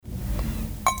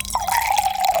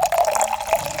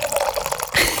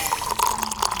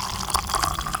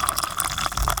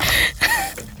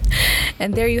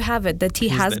And there you have it. The tea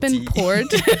has been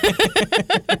poured.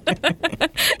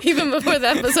 Even before the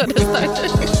episode has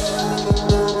started.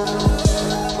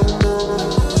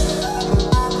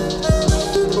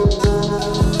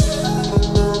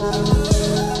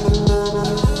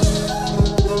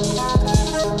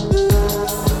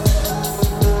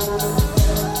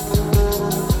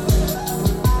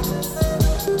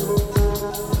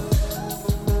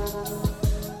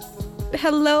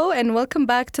 Hello and welcome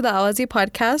back to the Awazi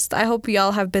podcast. I hope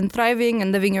y'all have been thriving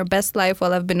and living your best life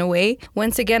while I've been away.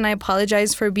 Once again, I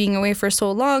apologize for being away for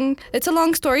so long. It's a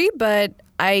long story, but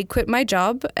I quit my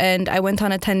job and I went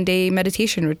on a 10-day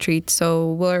meditation retreat.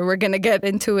 So we're going to get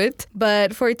into it.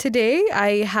 But for today,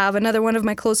 I have another one of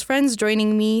my close friends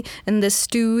joining me in this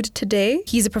studio today.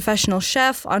 He's a professional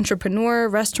chef, entrepreneur,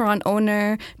 restaurant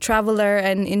owner, traveler,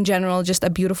 and in general, just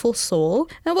a beautiful soul.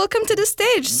 And welcome to the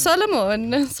stage, Solomon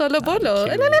Solobolo.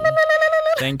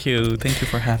 Thank you. Thank you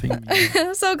for having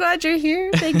me. So glad you're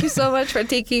here. Thank you so much for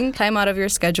taking time out of your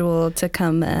schedule to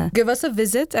come give us a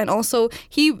visit. And also,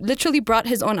 he literally brought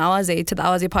his own awaze to the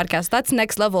Awaze podcast. That's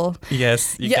next level.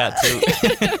 Yes, you got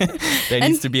to. There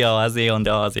needs to be awaze on the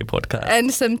Awaze podcast.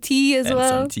 And some tea as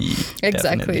well. Some tea. Exactly.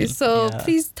 Definitely. So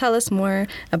please tell us more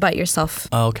about yourself.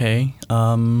 Okay.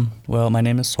 Well, my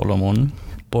name is Solomon.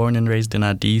 Born and raised in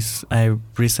Addis. I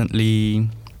recently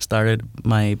started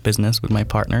my business with my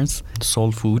partners,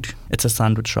 Soul Food. It's a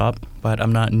sandwich shop, but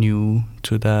I'm not new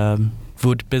to the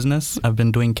food business. I've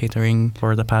been doing catering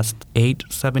for the past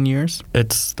 8-7 years.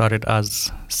 It started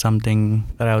as something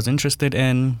that I was interested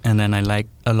in, and then I liked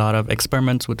a lot of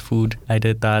experiments with food. I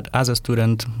did that as a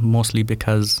student, mostly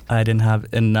because I didn't have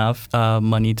enough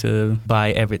money to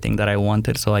buy everything that I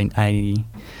wanted. So I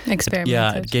experimented.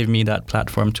 Yeah, it gave me that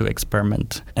platform to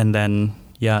experiment. And then,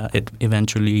 it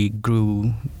eventually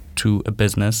grew to a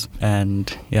business,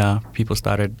 and people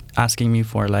started asking me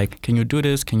for like, can you do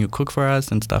this? Can you cook for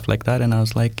us? And stuff like that. And I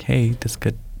was like, hey, this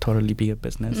could totally be a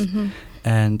business. Mm-hmm.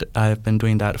 And I've been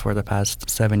doing that for the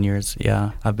past 7 years.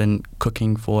 I've been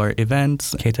cooking for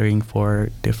events, catering for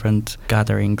different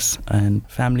gatherings and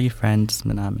family, friends,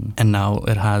 and now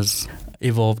it has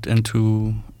evolved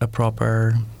into a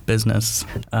proper business,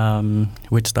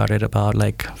 which started about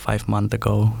like 5 months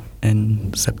ago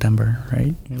in September,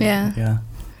 right? Yeah.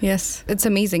 Yes, it's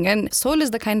amazing. And Sol is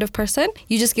the kind of person,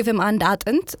 you just give him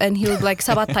andatent and he'll be like,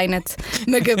 sabat tainet,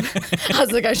 ምግብ.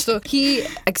 He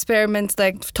experiments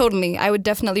like totally. I would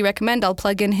definitely recommend. I'll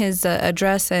plug in his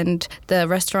address and the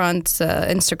restaurant's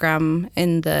Instagram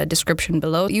in the description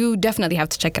below. You definitely have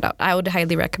to check it out. I would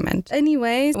highly recommend.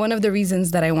 Anyway, one of the reasons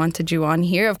that I wanted you on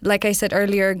here, like I said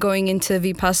earlier, going into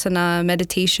Vipassana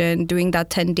meditation, doing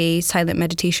that 10-day silent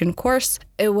meditation course,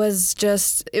 it was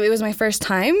my first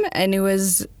time, and it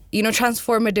was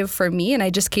transformative for me. And I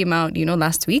just came out,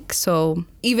 last week. So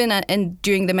even and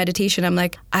during the meditation, I'm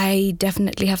like, I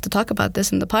definitely have to talk about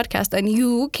this in the podcast. And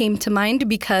you came to mind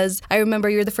because I remember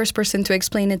you're the first person to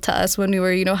explain it to us when we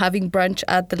were, having brunch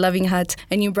at the Loving Hut,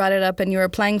 and you brought it up and you were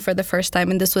applying for the first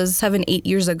time. And this was 7-8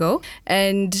 years ago.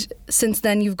 And since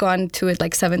then, you've gone to it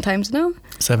like 7 times now?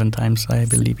 7 times, I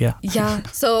believe, yeah. Yeah.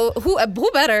 So who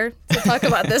better to talk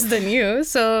about this than you?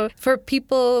 So for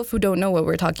people who don't know what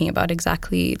we're talking about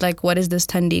exactly, like what is this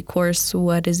 10-day course?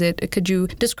 What is it? Could you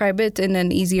describe it in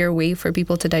an easier way for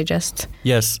people to digest?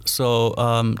 Yes. So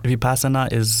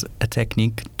Vipassana is a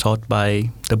technique taught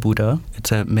by the Buddha.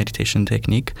 It's a meditation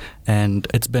technique, and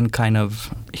it's been kind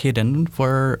of hidden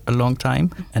for a long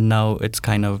time, and now it's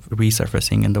kind of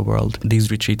resurfacing in the world.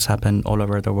 These retreats happen all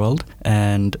over the world,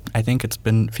 and I think it's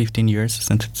been 15 years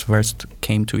since it first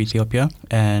came to Ethiopia,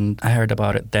 and I heard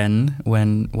about it then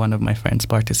when one of my friends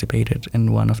participated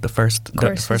in one of the first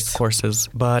courses.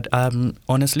 But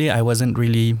honestly, I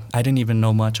didn't even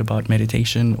know much about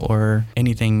meditation or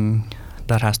anything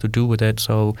that has to do with it,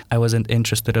 so I wasn't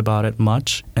interested about it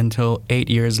much until 8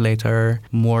 years later.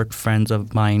 More friends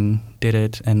of mine did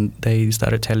it, and they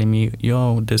started telling me,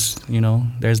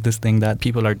 there's this thing that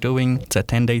people are doing. It's a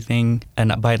 10-day thing.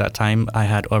 And by that time, I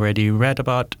had already read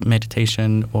about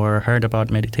meditation or heard about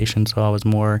meditation, so I was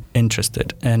more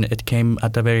interested. And it came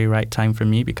at the very right time for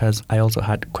me because I also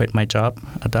had quit my job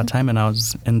at that time, and I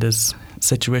was in this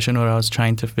situation where I was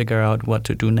trying to figure out what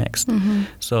to do next. Mm-hmm.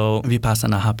 So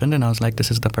Vipassana happened, and I was like, this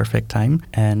is the perfect time.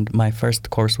 And my first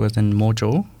course was in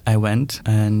Mojo. I went,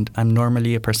 and I'm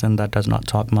normally a person that does not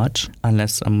talk much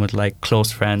unless I'm with like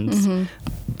close friends.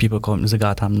 Mm-hmm. People call me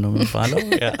Zagatam no follow.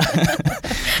 Yeah.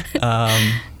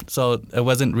 So it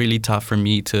wasn't really tough for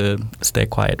me to stay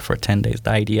quiet for 10 days. The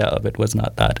idea of it was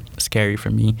not that scary for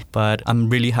me. But I'm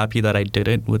really happy that I did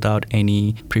it without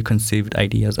any preconceived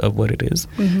ideas of what it is,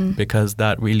 mm-hmm. because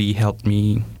that really helped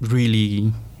me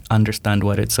really understand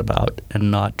what it's about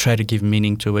and not try to give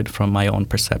meaning to it from my own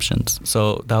perceptions.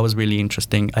 So that was really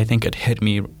interesting. I think it hit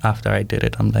me after I did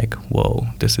it. I'm like, whoa,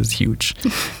 this is huge.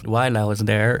 While I was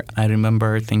there, I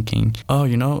remember thinking, oh,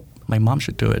 my mom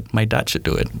should do it. My dad should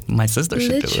do it. My sister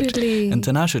should do it. And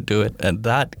Tana should do it. And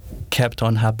that kept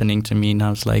on happening to me. And I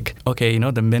was like, okay,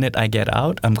 the minute I get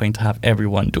out, I'm going to have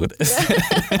everyone do this.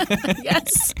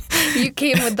 Yes. You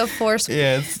came with the force.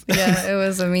 Yes. Yeah, it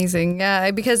was amazing.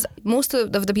 Yeah, because most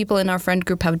of the people in our friend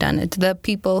group have done it. The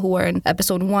people who are in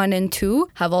episode 1 and 2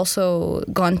 have also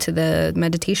gone to the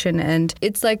meditation. And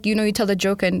it's like, you tell the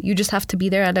joke and you just have to be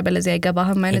there at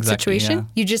a situation. Yeah.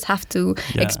 You just have to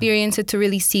experience it to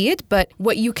really see it. But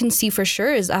what you can see for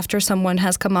sure is after someone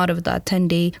has come out of that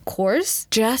 10-day course,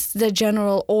 just the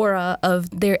general aura of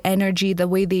their energy, the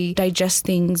way they digest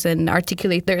things and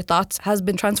articulate their thoughts has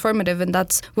been transformative. And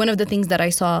that's one of the things that I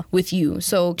saw with you.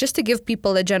 So just to give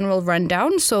people a general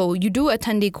rundown, so you do a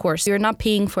 10-day course. You're not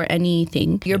paying for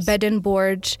anything. Your bed and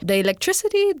board, the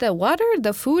electricity, the water,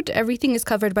 the food, everything is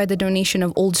covered by the donation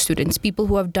of old students, people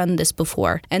who have done this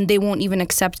before. And they won't even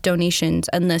accept donations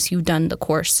unless you've done the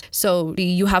course. So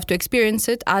you have to experience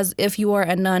it as if you are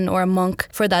a nun or a monk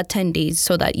for that 10 days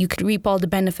so that you could reap all the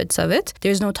benefits of it.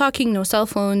 There's no talking, no cell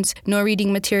phones, no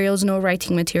reading materials, no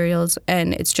writing materials.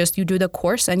 And it's just you do the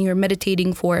course and you're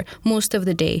meditating for most of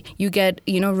the day. You get,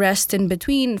 rest in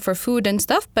between for food and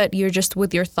stuff, but you're just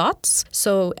with your thoughts.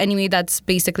 So anyway, that's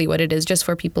basically what it is, just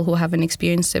for people who haven't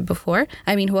experienced it before.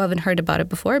 Who haven't heard about it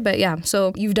before. But yeah,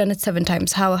 so you've done it 7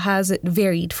 times. How has it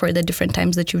varied for the different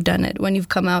times that you've done it? When you've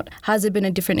come out, has it been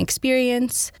a different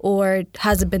experience or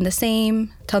has it been the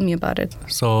same? Tell me about it.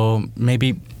 So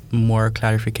maybe more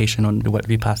clarification on what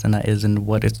Vipassana is and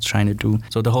what it's trying to do.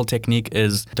 So the whole technique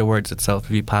is the words itself.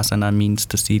 Vipassana means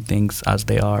to see things as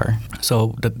they are.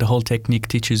 So the whole technique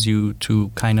teaches you to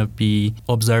kind of be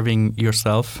observing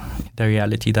yourself, the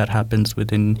reality that happens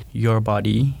within your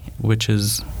body, which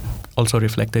is also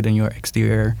reflected in your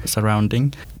exterior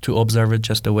surrounding, to observe it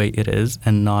just the way it is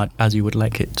and not as you would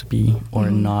like it to be, or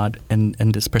not in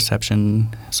this perception.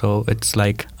 So it's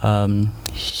like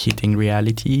hitting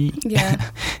reality. Yeah.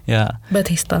 Yeah.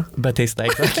 Batista,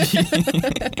 exactly.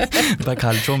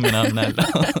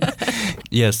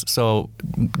 Yes, so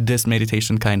this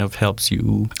meditation kind of helps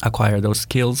you acquire those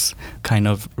skills, kind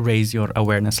of raise your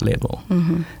awareness level.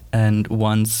 Mm-hmm. And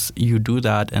once you do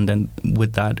that, and then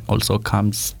with that also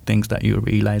comes things that you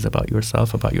realize about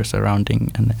yourself, about your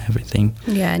surrounding and everything.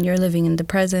 Yeah, and you're living in the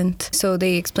present. So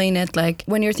they explain it like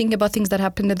when you're thinking about things that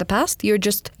happened in the past, you're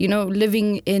just,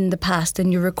 living in the past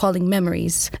and you're recalling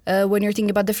memories. When you're thinking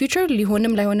about the future,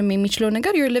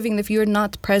 you're living you're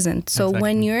not present. So exactly.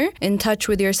 When you're in touch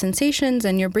with your sensations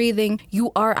and your breathing,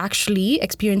 you are actually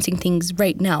experiencing things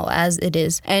right now as it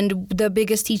is. And the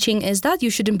biggest teaching is that you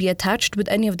shouldn't be attached with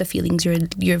any of the feelings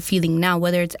you're feeling now,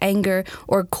 whether it's anger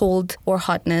or cold or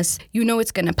hotness.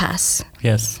 It's going to pass.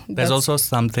 Yes. There's also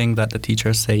something that the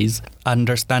teacher says,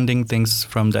 understanding things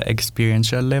from the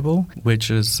experiential level,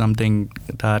 which is something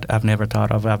that I've never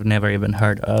thought of, I've never even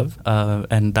heard of.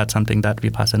 And that's something that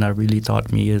Vipassana really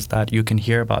taught me, is that you can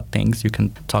hear about things, you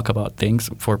can talk about things.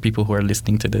 For people who are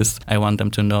listening to this, I want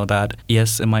them to know that,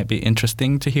 yes, it might be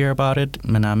interesting to hear about it,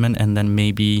 and then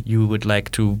maybe you would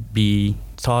like to be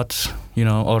taught,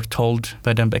 or told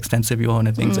by them extensive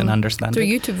things and understand through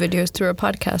it. YouTube videos, through a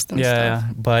podcast and stuff. Yeah,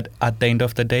 but at the end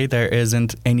of the day, there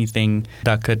isn't anything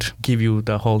that could give you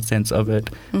the whole sense of it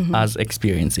as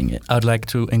experiencing it. I'd like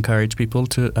to encourage people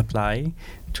to apply,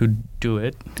 to do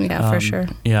it. Yeah, for sure.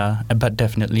 Yeah, but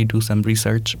definitely do some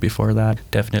research before that.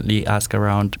 Definitely ask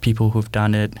around people who've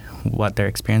done it, what their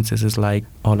experiences is like,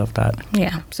 all of that.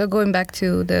 Yeah. So going back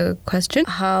to the question,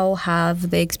 how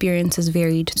have the experiences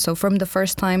varied? So from the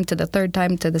first time to the third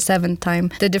time to the 7th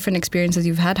time, the different experiences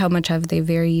you've had, how much have they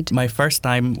varied? My first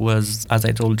time was, as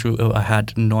I told you, I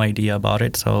had no idea about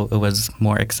it, so it was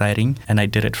more exciting, and I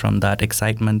did it from that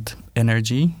excitement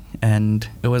energy, and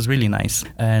it was really nice.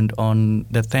 And on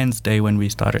the 10th day when we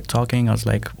started talking, I was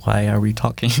like, why are we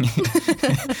talking?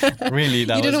 Really,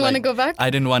 that you didn't want to go back? I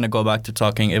didn't want to go back to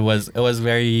talking. It was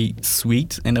very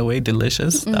sweet in a way,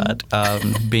 delicious, that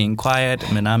being quiet,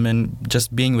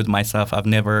 just being with myself. I've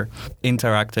never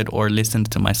interacted or listened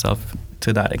to myself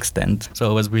to that extent.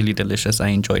 So it was really delicious. I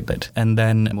enjoyed it. And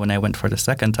then when I went for the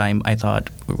second time, I thought,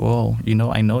 whoa,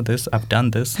 I know this, I've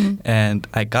done this, and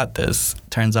I got this.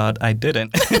 turns out I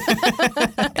didn't.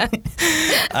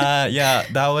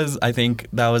 I think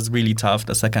that was really tough.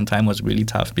 The second time was really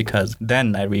tough because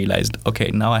then I realized, okay,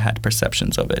 now I had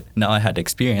perceptions of it. Now I had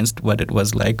experienced what it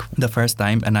was like the first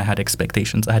time, and I had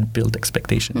expectations. I had built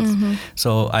expectations.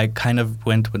 So I kind of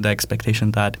went with the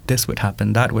expectation that this would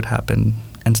happen, that would happen,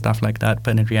 and stuff like that.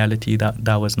 But in reality,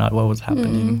 that was not what was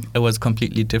happening. It was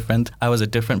completely different. I was a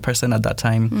different person at that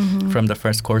time. From the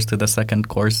first course to the second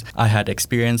course, I had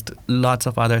experienced lots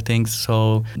of other things.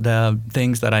 So the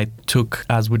things that I took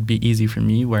as would be easy for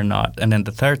me were not. And then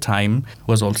the third time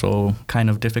was also kind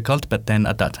of difficult. But then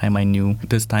at that time, I knew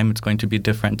this time it's going to be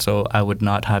different. So I would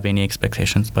not have any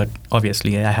expectations. But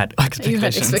obviously, I had expectations. You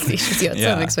had expectations. You had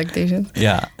some expectations.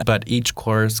 Yeah. But each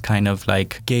course kind of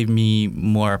like gave me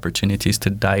more opportunities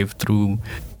to dive through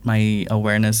my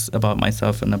awareness about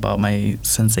myself and about my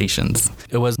sensations.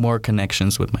 It was more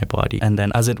connections with my body. And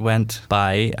then as it went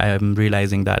by, I'm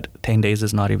realizing that 10 days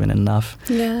is not even enough.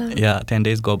 Yeah, 10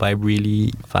 days go by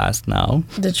really fast now.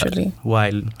 Literally.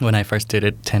 While when I first did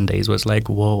it, 10 days was like,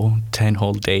 whoa, 10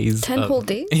 whole days. 10 whole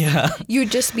days? Yeah.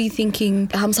 You'd just be thinking,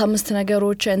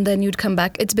 and then you'd come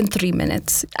back, it's been 3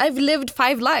 minutes. I've lived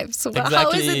 5 lives. So exactly.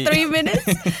 How is it 3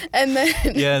 minutes? And then...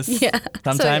 Yes. Yeah.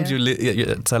 Sometimes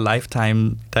it's a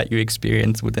lifetime that you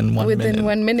experience within 1 minute. Within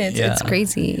 1 minute. Yeah. It's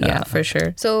crazy. Yeah, for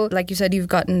sure. So like you said, you've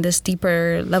gotten this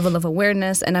deeper level of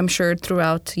awareness, and I'm sure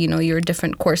throughout, your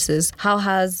different courses, how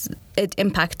has it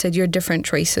impacted your different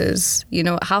choices?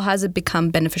 How has it become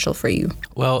beneficial for you?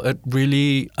 Well, it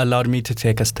really allowed me to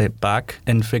take a step back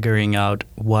in figuring out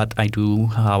what I do,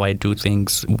 how I do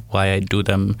things, why I do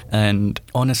them. And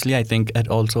honestly, I think it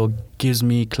also gives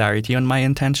me clarity on my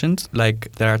intentions.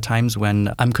 Like there are times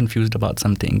when I'm confused about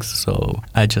some things, so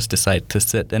I just decide to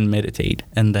sit and meditate.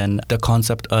 And then the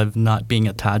concept of not being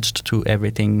attached to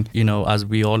everything, as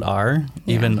we all are,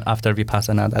 even after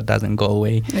Vipassana, that doesn't go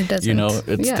away. It doesn't.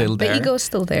 It's still there. The ego is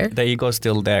still there. The ego is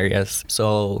still there, yes.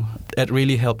 So it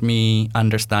really helped me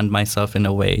understand myself in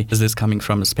a way. Is this coming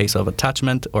from a space of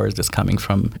attachment, or is this coming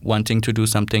from wanting to do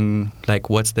something? Like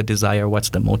what's the desire, what's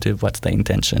the motive, what's the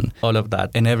intention? All of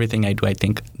that. And everything I do, I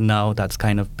think now that's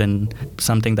kind of been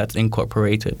something that's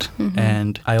incorporated.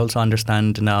 And I also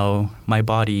understand now my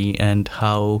body and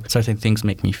how certain things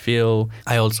make me feel.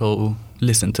 I also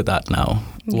listen to that now.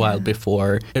 While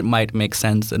before it might make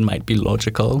sense, it might be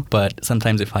logical, but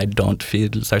sometimes if I don't feel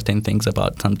certain things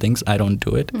about some things, I don't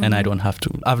do it, and I don't have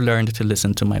to. I've learned to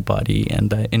listen to my body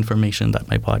and the information that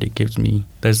my body gives me.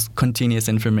 There's continuous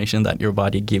information that your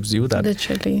body gives you that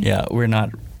literally, we're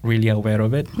not really aware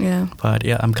of it. Yeah. But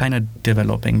I'm kind of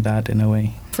developing that in a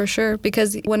way. For sure,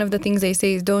 because one of the things they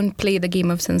say is don't play the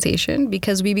game of sensation,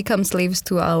 because we become slaves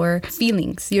to our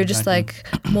feelings. You're just like,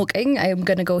 "Mokeng, I'm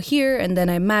going to go here, and then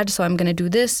I'm mad, so I'm going to do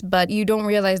this." But you don't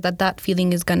realize that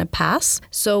feeling is going to pass.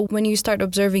 So when you start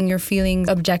observing your feelings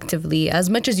objectively, as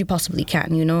much as you possibly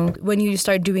can, when you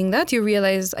start doing that, you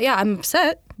realize, I'm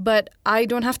upset, but I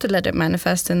don't have to let it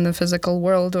manifest in the physical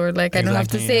world, or I don't have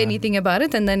to say anything about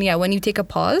it. And then, when you take a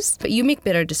pause, you make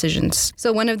better decisions.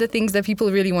 So one of the things that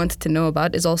people really wanted to know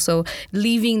about is also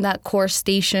leaving that core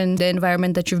station, the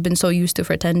environment that you've been so used to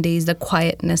for 10 days, the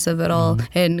quietness of it all,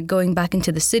 and going back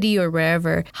into the city or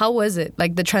wherever. How was it,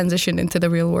 the transition into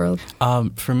the real world?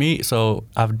 For me, so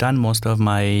I've done most of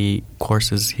my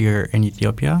courses here in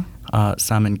Ethiopia,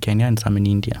 some in Kenya and some in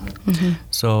India.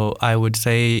 So I would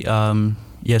say...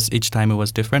 yes, each time it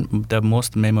was different. The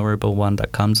most memorable one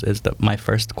that comes is my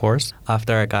first course.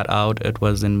 After I got out, it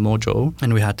was in Mojo,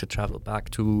 and we had to travel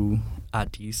back to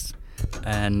Addis.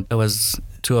 And it was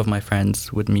 2 of my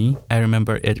friends with me. I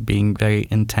remember it being very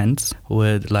intense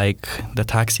with the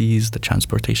taxis, the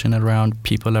transportation around,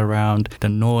 people around, the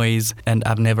noise. And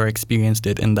I've never experienced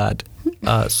it in that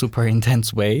super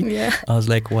intense way. Yeah. I was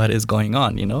like, what is going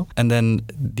on, And then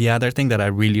the other thing that I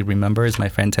really remember is my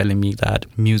friend telling me that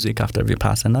music after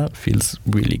Vipassana feels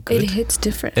really good. It hits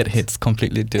different. It hits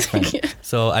completely different.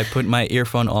 So I put my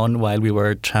earphone on while we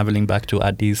were traveling back to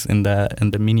Addis in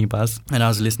the minibus, and I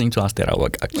was listening to Aster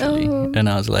Awak actually. And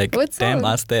I was like, damn,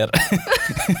 Aster.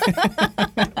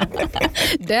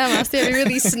 Damn, Aster, you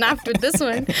really snapped with this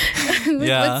one.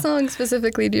 What song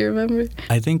specifically do you remember?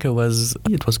 I think it was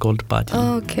called Bati.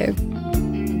 Oh, okay.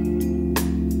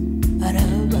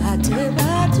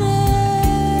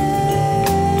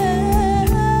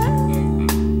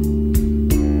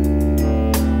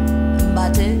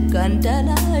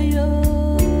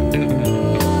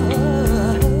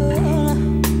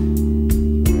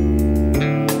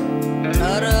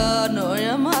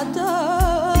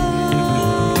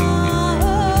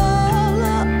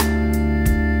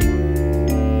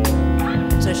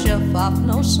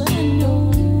 No,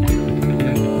 Senor.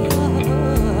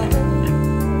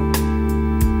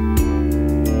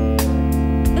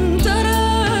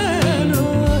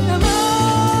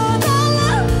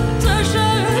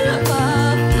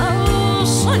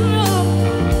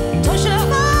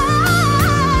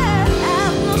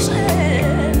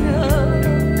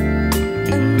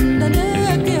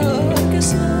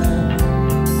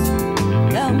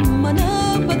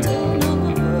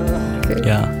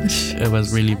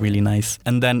 was really, really nice.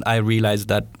 And then I realized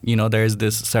that, there's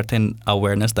this certain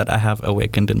awareness that I have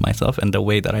awakened in myself, and the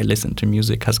way that I listen to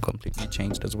music has completely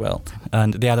changed as well.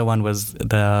 And the other one was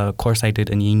the course I did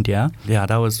in India. Yeah,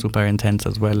 that was super intense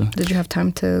as well. Did you have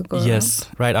time to go Yes.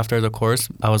 around? Right after the course,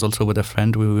 I was also with a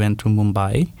friend. We went to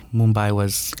Mumbai. Mumbai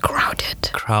was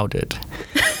crowded.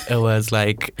 It was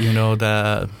like,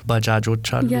 the Bajaj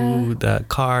Chalu, the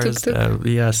cars,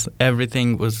 yes,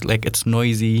 everything was like, it's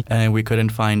noisy, and we couldn't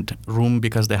find room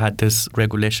because they had this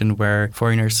regulation where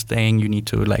foreigners staying, you need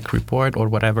to like report or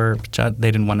whatever.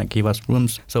 They didn't want to give us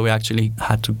rooms. So we actually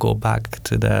had to go back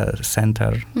to the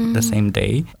center the same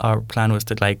day. Our plan was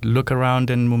to like look around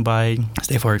in Mumbai,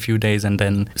 stay for a few days, and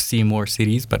then see more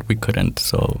cities, but we couldn't.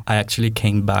 So I actually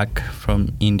came back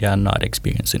from India not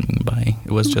experiencing Mumbai.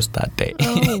 It was just that day.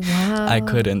 Oh, wow. I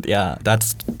couldn't. Yeah,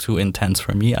 that's too intense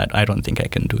for me. I don't think I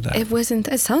can do that.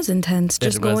 It sounds intense.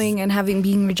 Just going and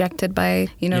being rejected by,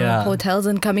 hotels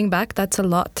and coming back. That's a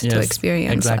lot to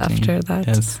experience after that.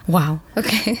 Yes. Wow.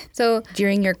 Okay. So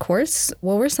during your course,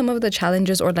 what were some of the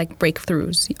challenges or like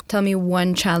breakthroughs? Tell me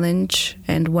one challenge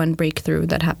and one breakthrough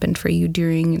that happened for you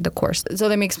during the course. So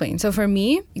let me explain. So for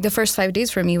me, the first 5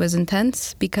 days for me was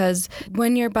intense because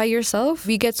when you're by yourself,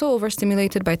 you get so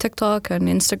overstimulated by TikTok and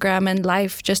Instagram and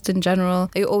life just in general.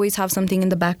 I always have something in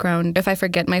the background. If I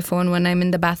forget my phone when I'm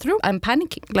in the bathroom, I'm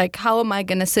panicking. Like, how am I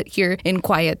going to sit here in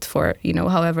quiet for,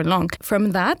 however long?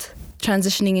 From that,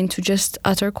 transitioning into just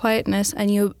utter quietness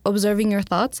and you observing your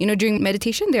thoughts. During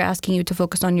meditation, they're asking you to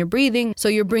focus on your breathing. So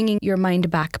you're bringing your mind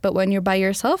back. But when you're by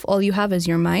yourself, all you have is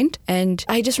your mind. And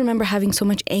I just remember having so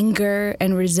much anger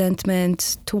and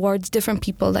resentment towards different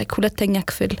people. Like, I'm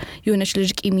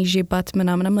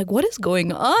like, what is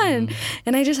going on?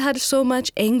 And I just had so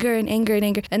much anger.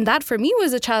 And that for me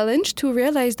was a challenge to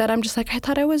realize that I'm just like, I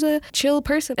thought I was a chill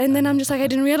person. And then I'm just like, I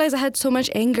didn't realize I had so much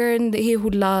anger and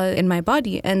in my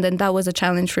body. And then that was a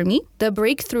challenge for me. The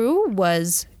breakthrough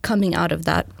was coming out of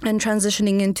that and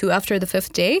transitioning into after the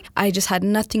 5th day. I just had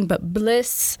nothing but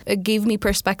bliss. It gave me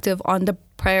perspective on the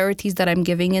priorities that I'm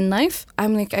giving in life.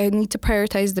 I'm like, I need to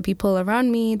prioritize the people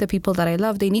around me, the people that I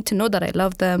love. They need to know that I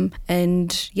love them.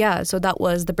 And so that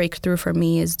was the breakthrough for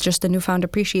me, is just a newfound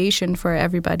appreciation for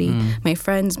everybody, my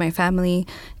friends, my family,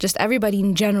 just everybody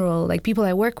in general, like people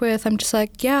I work with. I'm just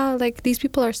like, like these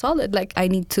people are solid. Like I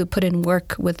need to put in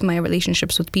work with my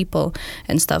relationships with people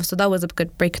and stuff. So that was a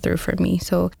good breakthrough for me.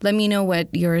 So let me know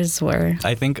what yours were.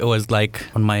 I think it was like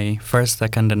on my first,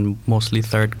 second, and mostly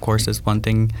third courses, one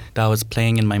thing that was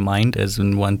playing in my mind is,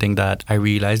 and one thing that I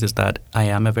realized is that I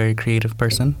am a very creative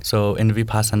person. So in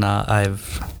Vipassana,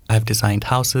 I've designed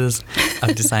houses,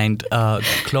 I've designed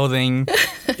clothing,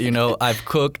 I've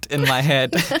cooked in my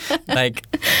head, like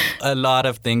a lot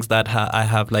of things that I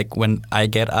have, like when I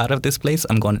get out of this place,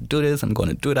 I'm going to do this, I'm going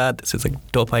to do that, this is a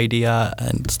dope idea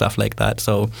and stuff like that.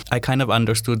 So I kind of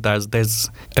understood that there's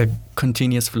a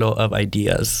continuous flow of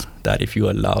ideas that if you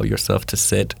allow yourself to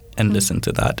sit and listen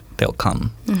to that, they'll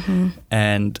come.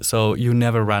 And so you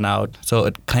never run out. So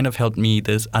it kind of helped me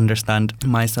understand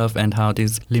myself and how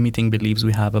these limiting beliefs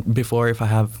we have. Before, if I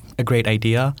have a great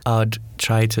idea, I'd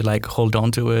try to like hold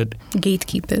on to it.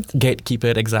 Gatekeep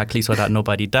it, exactly, so that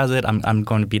nobody does it. I'm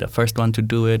going to be the first one to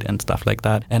do it and stuff like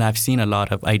that. And I've seen a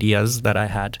lot of ideas that I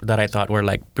had that I thought were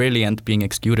like brilliant being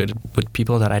executed with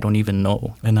people that I don't even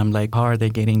know. And I'm like, how are they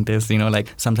getting this?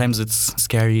 Like sometimes it's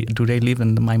scary. Do they live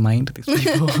in my mind, these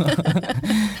people?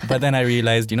 But then I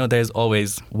realized, there's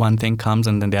always one thing comes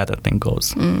and then the other thing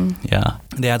goes. Yeah.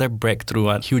 The other breakthrough,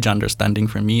 a huge understanding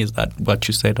for me is that what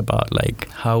you said about like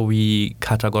how we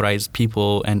categorize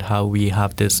people and how we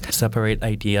have this separate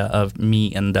idea of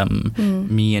me and them,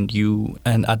 me and you.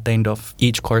 And at the end of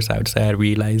each course, I would say I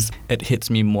realize it hits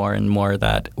me more and more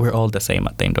that we're all the same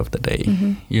at the end of the day.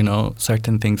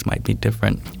 Certain things might be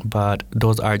different, but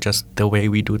those are just the way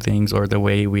we do things or the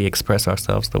way we express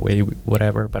ourselves, the way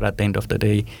whatever. But at the end of the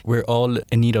day, we're all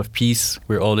in need of peace.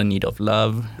 We're all in need of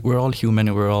love. We're all human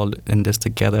and we're all in this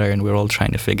together and we're all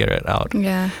trying to figure it out.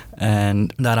 Yeah.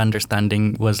 And that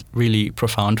understanding was really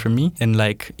profound for me. And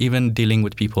like even dealing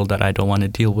with people that I don't want to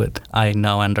deal with, I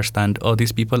now understand,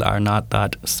 these people are not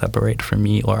that separate from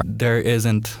me, or there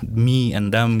isn't me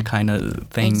and them kind of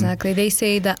thing. Exactly. They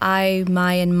say the I,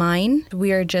 my, and mine.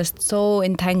 We are just so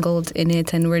entangled in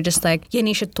it and we're just like,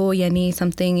 yani shito, yani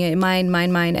something,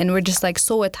 mine. And we're just like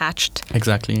so attached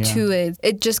to it.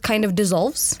 It just kind of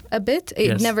dissolves a bit.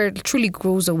 It never truly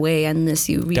grows away unless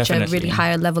you reach a really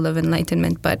higher level of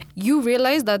enlightenment. But you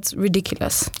realize that's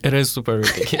ridiculous. It is super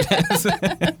ridiculous.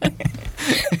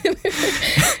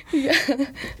 Yeah.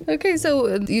 Okay,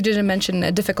 so you didn't mention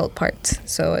a difficult part.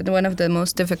 So one of the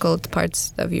most difficult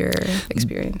parts of your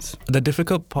experience. The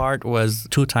difficult part was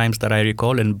 2 times that I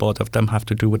recall, and both of them have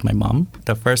to do with my mom.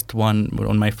 The first one,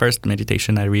 on my first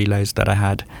meditation, I realized that I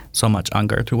had so much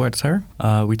anger towards her.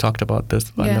 We talked about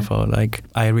this wonderful. Like,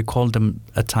 I recalled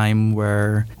a time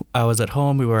where I was at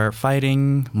home, we were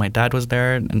fighting, my dad was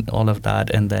there, and all of that,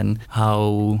 and then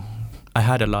how I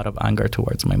had a lot of anger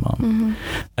towards my mom. Mm-hmm.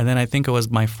 And then I think it was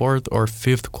my 4th or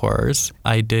 5th course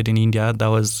I did in India. That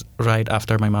was right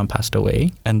after my mom passed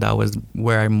away. And that was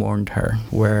where I mourned her,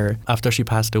 where after she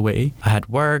passed away, I had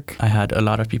work, I had a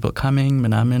lot of people coming,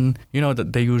 Menamin,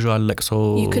 the usual, like,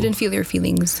 so... You couldn't feel your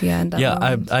feelings, in that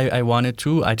moment. I wanted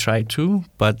to, I tried to,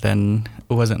 but then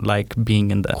it wasn't like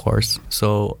being in the course.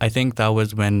 So I think that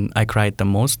was when I cried the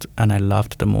most and I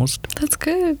laughed the most. That's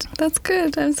good.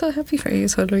 I'm so happy for you,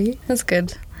 Solveig. That's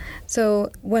good.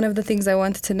 So one of the things I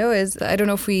wanted to know is, I don't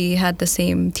know if we had the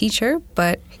same teacher,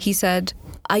 but he said,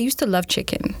 I used to love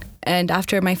chicken. And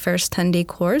after my first 10-day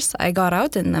course, I got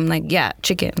out and I'm like, yeah,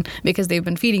 chicken, because they've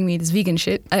been feeding me this vegan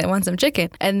shit. I want some chicken.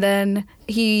 And then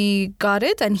he got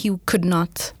it and he could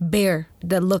not bear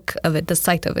the look of it, the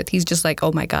sight of it. He's just like,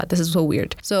 oh my God, this is so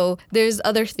weird. So there's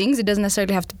other things. It doesn't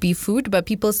necessarily have to be food, but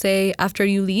people say after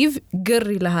you leave,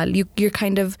 you're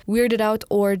kind of weirded out,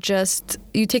 or just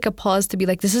you take a pause to be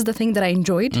like, this is the thing that I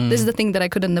enjoyed. This is the thing that I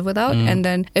couldn't live without. And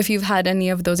then if you've had any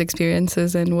of those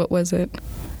experiences, and what was it?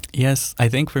 Yes, I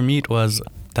think for me it was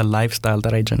the lifestyle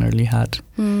that I generally had,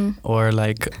 or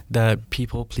like the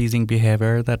people-pleasing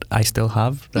behavior that I still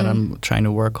have, that I'm trying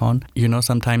to work on.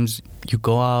 Sometimes you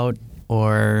go out,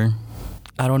 or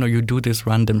I don't know, you do this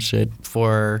random shit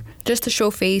for... Just to show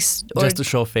face.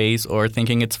 Or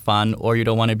thinking it's fun, or you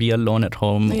don't want to be alone at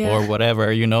home, or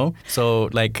whatever, So,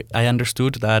 like, I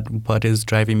understood that what is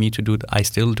driving me to do... I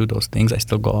still do those things. I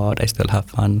still go out. I still have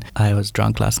fun. I was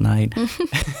drunk last night.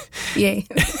 Yay.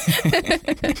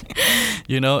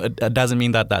 It doesn't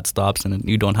mean that stops and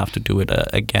you don't have to do it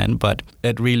again. But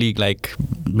it really, like,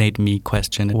 made me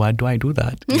question, why do I do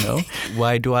that?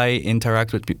 Why do I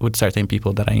interact with certain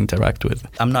people that I interact with?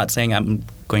 I'm not saying I'm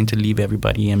going to leave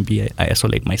everybody and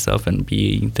isolate myself and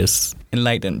be this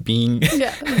enlightened being.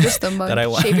 Yeah, just a monk. That I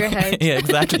want. Shave your head. Yeah,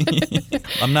 exactly.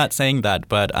 I'm not saying that,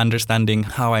 but understanding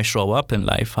how I show up in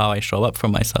life, how I show up for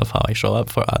myself, how I show up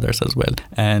for others as well,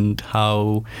 and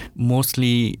how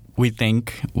mostly we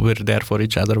think we're there for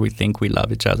each other, we think we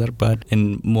love each other, but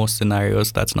in most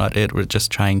scenarios, that's not it. We're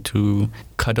just trying to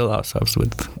cuddle ourselves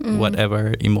with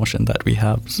whatever emotion that we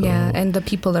have. So, yeah, and the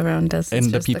people around us.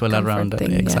 And the people around us,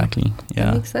 exactly. Yeah.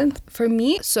 That makes sense. For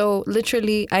me, so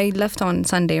literally, I left on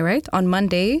Sunday, right? On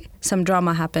Monday, some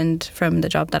drama happened from the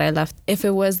job that I left. If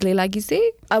it was Leila Gizeh,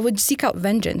 I would seek out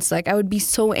vengeance. Like, I would be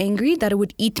so angry that it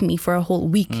would eat me for a whole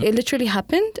week. It literally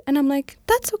happened, and I'm like,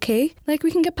 that's okay. Like,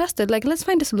 we can get past it. Like, let's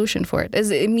find a solution for it,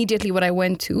 is immediately what I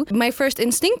went to. My first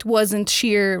instinct wasn't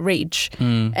sheer rage.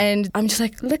 And I'm just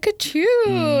like, look at you,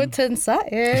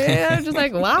 Tensai. I'm just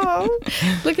like, wow,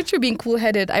 look at you being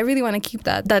cool-headed. I really want to keep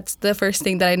that. That's the first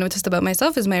thing that I noticed about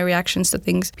myself, is my reactions to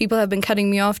things. People have been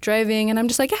cutting me off driving, and I'm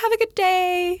just like, have a good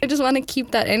day. I just want to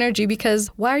keep that energy, because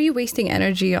why are you wasting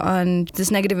energy on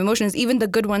this negative emotions? Even the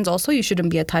good ones also, you shouldn't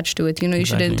be attached to it. You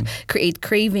shouldn't create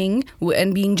craving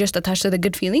and being just attached to the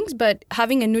good feelings, but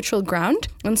having a neutral ground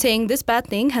and saying, this bad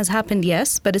thing has happened,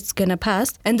 yes, but it's gonna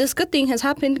pass. And this good thing has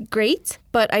happened, great,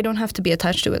 but I don't have to be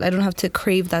attached to it. I don't have to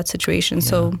crave that situation. Yeah.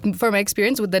 So for my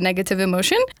experience with the negative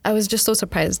emotion, I was just so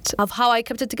surprised of how I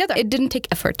kept it together. It didn't take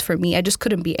effort for me. I just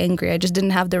couldn't be angry. I just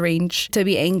didn't have the range to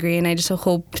be angry, and I just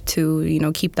hope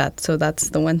to, keep that. So that's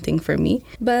the one thing for me.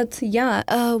 But yeah,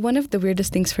 one of the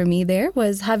weirdest things for me there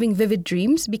was having vivid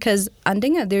dreams, because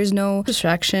andinga, there's no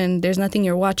distraction. There's nothing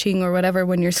you're watching or whatever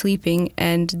when you're sleeping,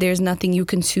 and there's nothing you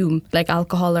consume, like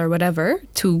alcohol or whatever,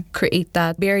 to create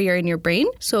that barrier in your brain.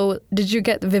 So did you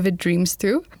get vivid dreams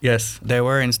too? Yes, there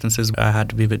were instances where I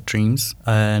had vivid dreams,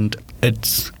 and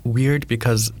it's weird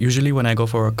because usually when I go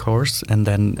for a course and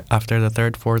then after the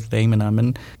 3rd, 4th day,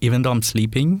 even though I'm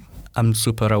sleeping, I'm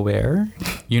super aware.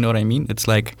 You know what I mean? It's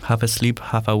like half asleep,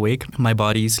 half awake. My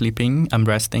body is sleeping, I'm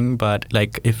resting, but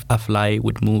like if a fly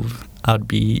would move, I'd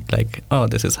be like, oh,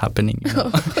 this is happening.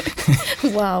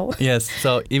 Wow. Yes.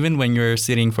 So even when you're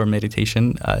sitting for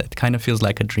meditation, it kind of feels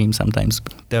like a dream sometimes.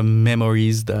 The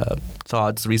memories, the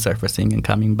thoughts resurfacing and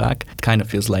coming back, it kind of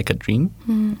feels like a dream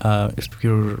if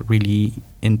you're really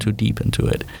deep into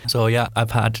it. So yeah,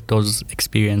 I've had those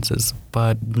experiences.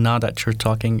 But now that you're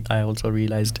talking, I also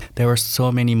realized there were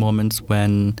so many moments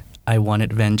when I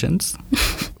wanted vengeance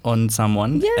on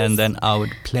someone, and then I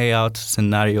would play out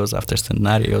scenarios after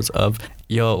scenarios of,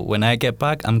 yo, when I get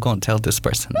back, I'm going to tell this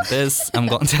person this, I'm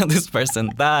going to tell this person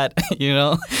that, you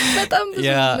know?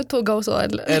 Yeah.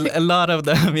 A lot of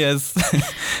them, yes.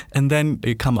 And then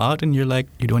you come out and you're like,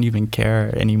 you don't even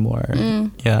care anymore.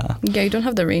 Yeah. Yeah, you don't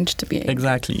have the range to be angry.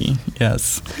 Exactly,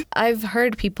 yes. I've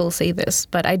heard people say this,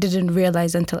 but I didn't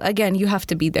realize until, again, you have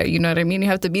to be there, you know what I mean? You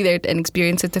have to be there and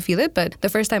experience it to feel it. But the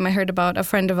first time I heard about a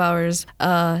friend of ours,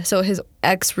 so his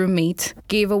ex-roommate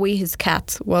gave away his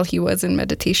cat while he was in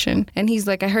meditation. And he's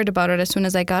like, I heard about it as soon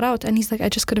as I got out. And he's like, I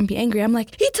just couldn't be angry. I'm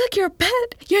like, he took your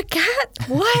pet, your cat?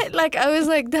 What? Like, I was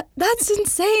like, that's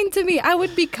insane to me. I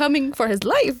would be coming for his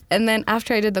life. And then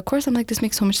after I did the course, I'm like, this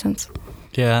makes so much sense.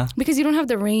 Yeah. Because you don't have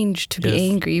the range to be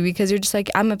angry because you're just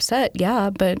like, I'm upset. Yeah,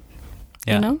 but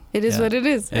you know, it is what it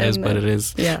is. It is what it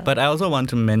is. Yeah. But I also want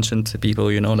to mention to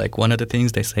people, you know, like one of the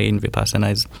things they say in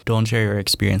Vipassana is don't share your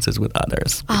experiences with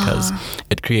others because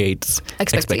it creates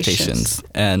expectations.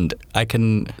 And I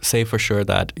can say for sure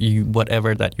that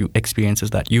whatever that you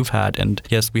experiences that you've had, and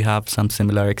yes, we have some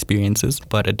similar experiences,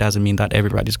 but it doesn't mean that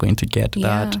everybody's going to get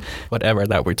that, whatever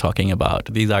that we're talking about.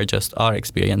 These are just our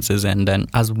experiences. And then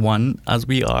as one as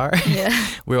we are,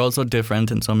 we're also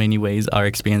different in so many ways. Our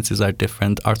experiences are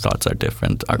different. Our thoughts are different.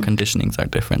 Our conditionings are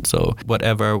different. So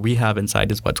whatever we have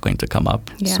inside is what's going to come up.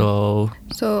 Yeah.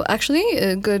 So actually,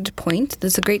 a good point.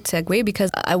 This is a great segue because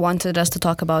I wanted us to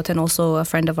talk about, and also a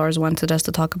friend of ours wanted us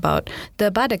to talk about the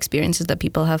bad experiences that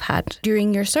people have had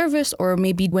during your service, or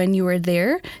maybe when you were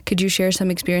there. Could you share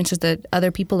some experiences that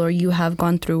other people or you have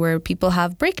gone through where people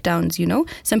have breakdowns, you know?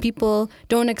 Some people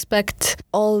don't expect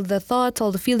all the thoughts,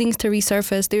 all the feelings to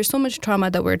resurface. There's so much trauma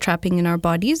that we're trapping in our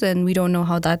bodies, and we don't know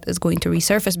how that is going to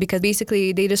resurface because basically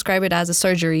they describe it as a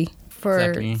surgery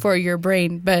for your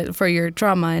brain, but for your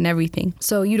trauma and everything.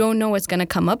 So you don't know what's going to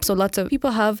come up. So lots of people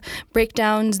have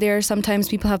breakdowns there. Sometimes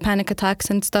people have panic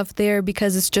attacks and stuff there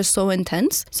because it's just so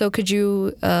intense. So could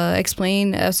you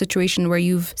explain a situation where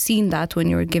you've seen that when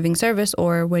you were giving service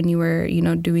or when you were, you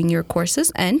know, doing your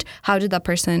courses? And how did that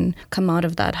person come out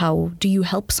of that? How do you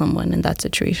help someone in that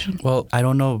situation? Well, I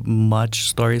don't know much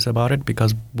stories about it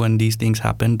because when these things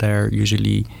happen, they're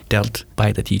usually dealt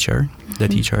by the teacher. The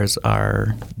teachers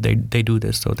they do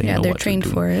this, so they know what to do. They're trained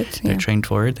for it. They're trained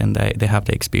for it, and they have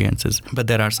the experiences. But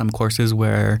there are some courses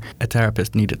where a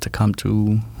therapist needed to come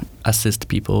to assist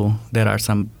people. There are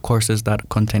some courses that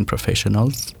contain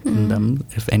professionals in them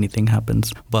if anything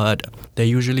happens. But they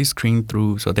usually screen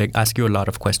through, so they ask you a lot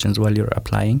of questions while you're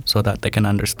applying so that they can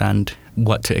understand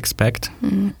what to expect.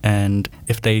 And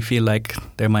if they feel like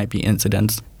there might be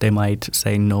incidents, they might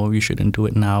say, no, you shouldn't do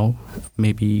it now.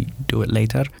 Maybe do it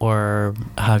later. Or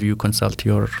have you consult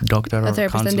your doctor or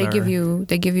therapist, counselor. And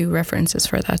they give you references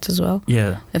for that as well.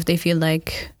 Yeah. If they feel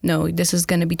like, no, this is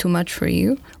going to be too much for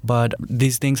you. But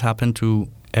these things happen to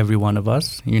every one of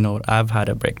us. You know, I've had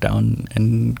a breakdown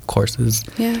in courses.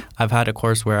 Yeah. I've had a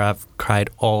course where I've cried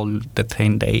all the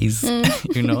 10 days,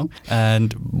 you know.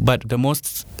 But the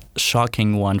most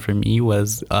shocking one for me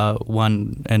was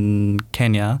one in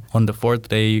Kenya on the 4th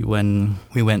day when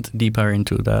we went deeper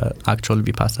into the actual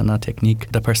Vipassana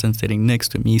technique. The person sitting next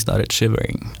to me started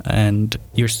shivering, and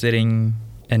you're sitting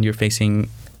and you're facing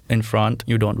in front,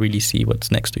 you don't really see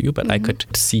what's next to you, but I could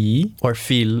see or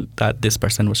feel that this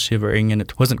person was shivering, and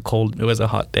it wasn't cold, it was a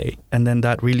hot day. And then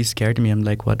that really scared me. I'm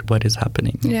like, what is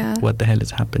happening? Yeah. What the hell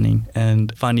is happening?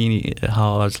 And funny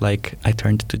how I was like, I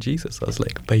turned to Jesus. I was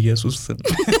like, by Jesus.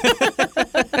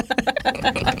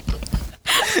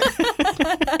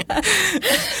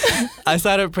 I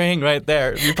started praying right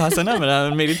there.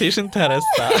 Vipassana meditation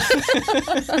terasta.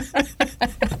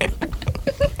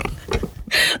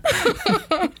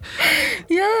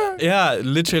 Yeah,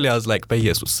 literally I was like, by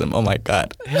Jesus, oh my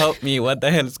God, help me, what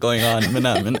the hell is going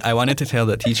on? I wanted to tell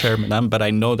the teacher, but I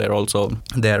know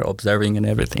they're observing and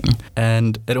everything.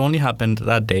 And it only happened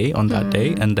that day, on that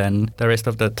day, and then the rest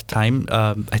of the time,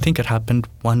 I think it happened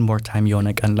one more time,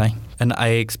 and I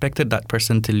expected that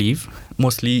person to leave.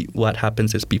 Mostly what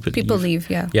happens is people leave.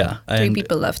 Yeah. 3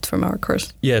 people left from our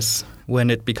course. Yes. When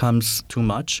it becomes too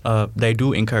much, they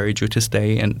do encourage you to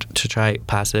stay and to try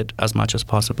pass it as much as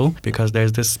possible, because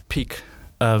there's this peak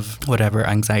of whatever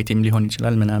anxiety.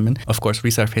 Of course,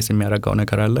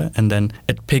 resurfacing and then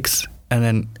it peaks and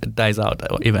then it dies out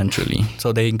eventually.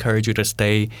 So they encourage you to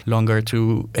stay longer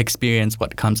to experience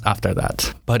what comes after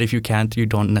that. But if you can't, you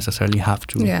don't necessarily have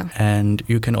to. Yeah. And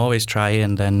you can always try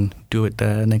and then do it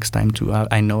the next time too.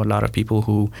 I know a lot of people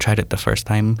who tried it the first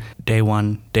time, day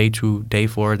 1, day 2, day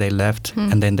 4, they left,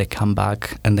 and then they come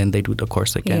back and then they do the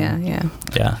course again.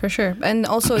 Yeah. For sure. And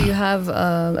also you have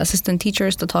assistant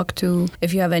teachers to talk to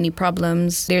if you have any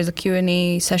problems. There's a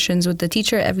Q&A sessions with the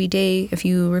teacher every day. If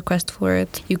you request for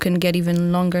it, you can get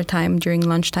even longer time during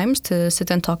lunch times to sit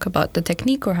and talk about the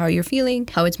technique or how you're feeling,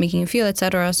 how it's making you feel,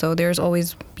 etc. So there's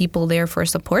always people there for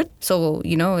support. So,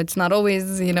 it's not always,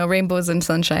 rainbows and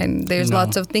sunshine. There's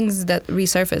lots of things that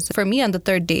resurface. For me, on the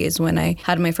third day is when I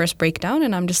had my first breakdown,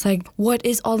 and I'm just like, what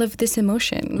is all of this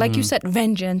emotion? Like you said,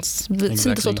 vengeance.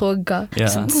 Exactly.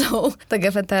 Yeah. So,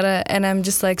 and I'm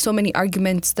just like, so many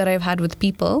arguments that I've had with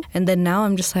people. And then now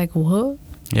I'm just like, what?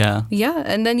 Yeah. Yeah,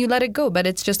 and then you let it go, but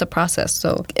it's just a process.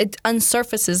 So it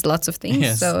unsurfaces lots of things.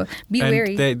 Yes. So be and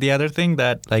wary. The other thing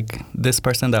that, like, this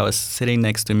person that was sitting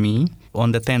next to me,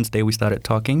 on the 10th day we started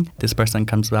talking, this person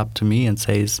comes up to me and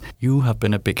says, you have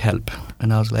been a big help.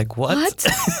 And I was like, what?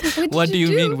 What do you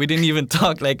mean? We didn't even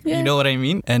talk. Like, you know what I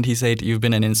mean? And he said, you've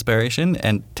been an inspiration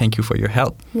and thank you for your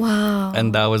help. Wow.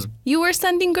 And that was... You were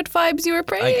sending good vibes. You were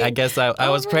praying. I guess I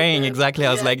was praying. God. Exactly.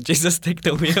 I was like, Jesus, take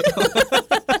the wheel.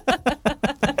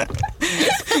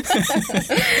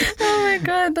 Oh my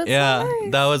God, that's so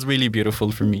nice. That was really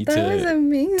beautiful for me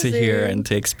to hear and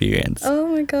to experience. Oh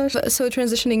my gosh. So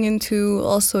transitioning into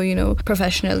also,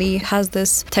 professionally, has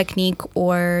this technique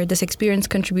or this experience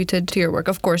contributed to your work?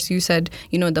 Of course, you said,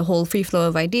 the whole free flow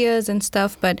of ideas and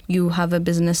stuff, but you have a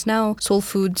business now, Soul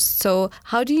Foods. So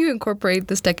how do you incorporate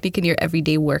this technique in your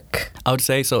everyday work? I would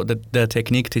say so. The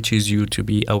technique teaches you to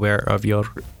be aware of your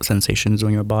sensations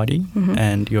on your body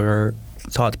and your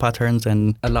thought patterns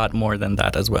and a lot more than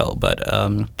that as well. But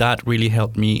that really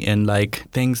helped me in like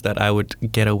things that I would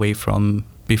get away from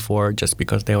before just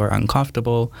because they were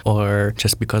uncomfortable or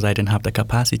just because I didn't have the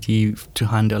capacity to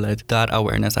handle it. That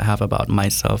awareness I have about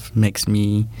myself makes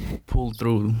me pull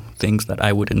through things that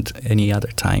I wouldn't any other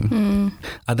time.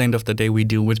 At the end of the day, we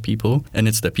deal with people, and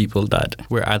it's the people that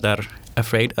we're either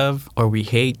afraid of or we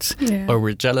hate or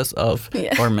we're jealous of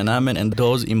or menamen, and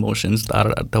those emotions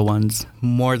are the ones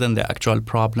more than the actual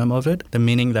problem of it. The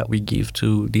meaning that we give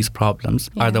to these problems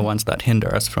are the ones that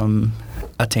hinder us from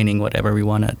attaining whatever we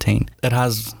want to attain. It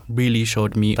has really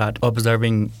showed me that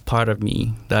observing part of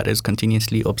me that is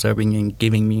continuously observing and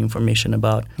giving me information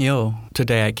about,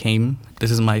 today I came,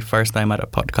 this is my first time at a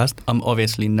podcast. I'm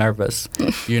obviously nervous,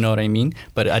 you know what I mean?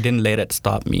 But I didn't let it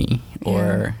stop me,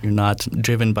 or you're not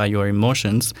driven by your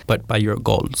emotions, but by your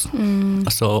goals.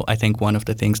 So I think one of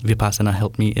the things Vipassana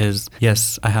helped me is,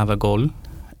 yes, I have a goal.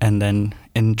 And then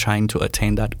in trying to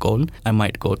attain that goal, I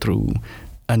might go through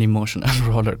an emotional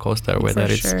roller coaster, whether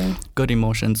it's good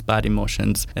emotions, bad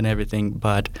emotions, and everything,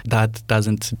 but that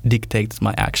doesn't dictate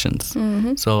my actions.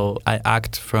 So I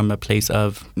act from a place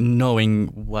of knowing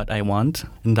what I want,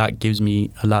 and that gives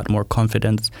me a lot more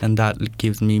confidence, and that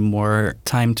gives me more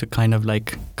time to kind of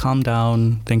like calm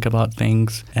down, think about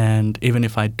things, and even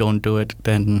if I don't do it,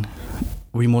 then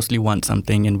we mostly want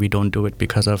something and we don't do it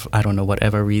because of, I don't know,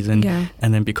 whatever reason.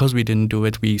 And then because we didn't do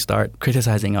it, we start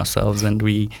criticizing ourselves and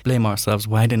we blame ourselves.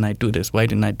 Why didn't I do this? Why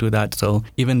didn't I do that? So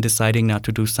even deciding not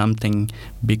to do something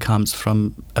becomes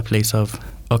from a place of,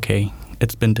 okay,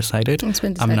 it's been decided.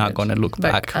 I'm not going to look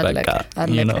back like that.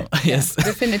 Yes.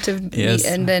 Definitively.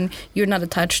 And then you're not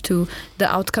attached to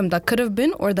the outcome that could have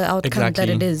been or the outcome that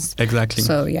it is. Exactly.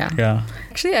 So,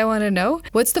 Actually, I want to know,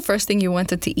 what's the first thing you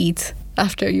wanted to eat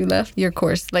after you left your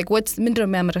course? Like, what's mindre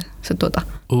memre sa tota?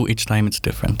 Oh, each time it's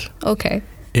different. Okay.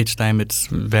 Each time it's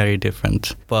very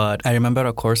different. But I remember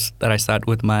a course that I sat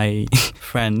with my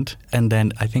friend, and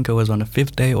then I think it was on the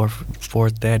 5th day or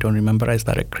 4th day, I don't remember, I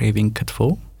started craving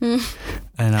katfo.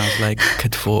 And I was like,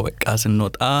 katfo,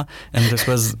 and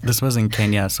this was in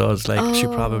Kenya, so I was like, she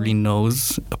probably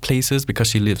knows places because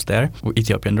she lives there.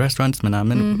 Ethiopian restaurants,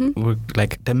 menamen. We're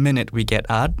like, the minute we get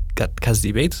out,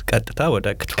 kazibet, katfo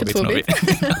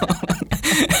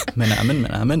menamen,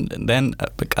 and then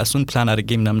asun plan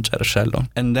arigim nam charshalo.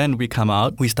 And then we come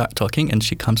out, we start talking, and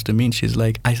she comes to me and she's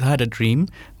like, I had a dream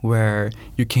where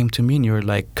you came to me and you were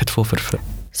like, katfo farfar.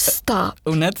 Stop.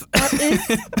 That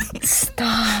is...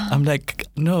 Stop. I'm like,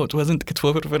 no, it wasn't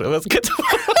katfo farfar, it was katfo.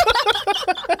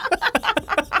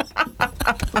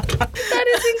 That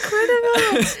is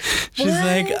incredible. She's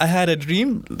like, I had a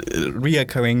dream,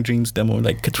 reoccurring dreams, demo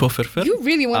like katfo farfar. You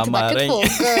really wanted that katfo,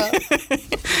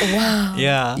 girl. Wow.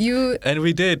 Yeah. And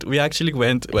we did. We actually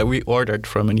went, we ordered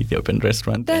from an Ethiopian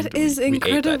restaurant. That is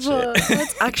incredible.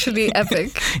 That's actually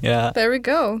epic. Yeah. There we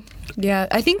go. Yeah,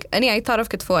 I think, I thought of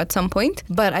katfo at some point,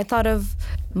 but I thought of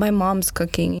my mom's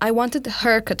cooking. I wanted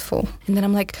her katfo. And then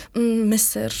I'm like,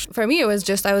 misr. For me, I was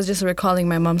just recalling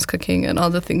my mom's cooking and all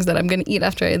the things that I'm going to eat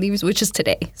after I leave, which is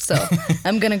today. So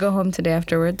I'm going to go home today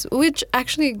afterwards, which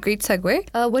actually, great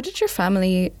segue. What did your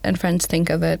family and friends think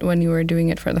of it when you were doing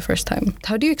it for the first time?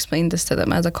 How do you explain this to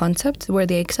them as a concept? Were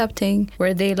they accepting?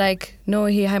 Were they like, no,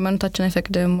 he ሃይማኖታችን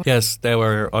አይፈቅድም? Yes, they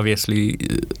were obviously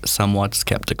somewhat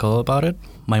skeptical about it.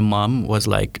 My mom was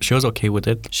like, she was okay with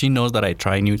it. She knows that I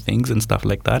try new things and stuff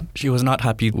like that. She was not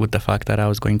happy with the fact that I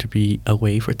was going to be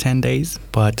away for 10 days,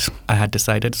 but I had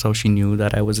decided, so she knew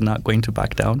that I was not going to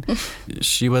back down.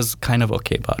 She was kind of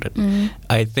okay about it.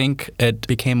 I think it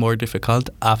became more difficult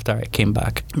after I came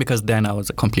back, because then I was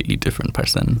a completely different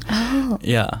person. Oh.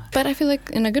 Yeah. But I feel like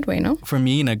in a good way, no? For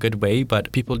me, in a good way,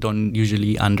 but people don't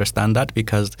usually understand that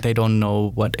because they don't know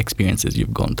what experiences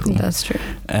you've gone through. That's true.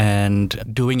 And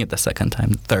doing it the second time,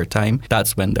 third time,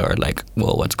 that's when they're like,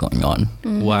 well, what's going on?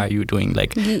 Why are you doing,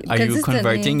 like, are you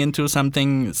converting into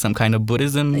something, some kind of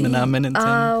Buddhism?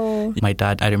 Oh. My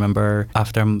dad, I remember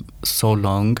after so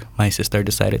long, my sister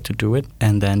decided to do it,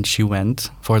 and then she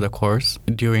went for the course.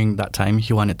 During that time,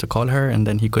 he wanted to call her, and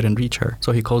then he couldn't reach her.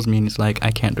 So he calls me and he's like,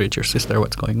 I can't reach your sister,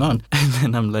 what's going on? And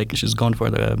then I'm like, she's gone for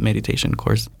the meditation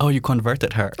course. Oh, you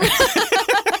converted her.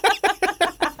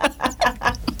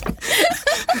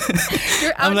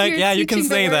 I'm like, yeah, you can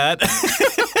say that.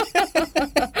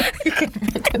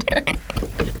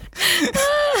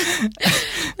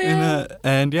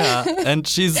 And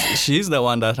she's the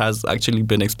one that has actually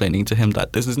been explaining to him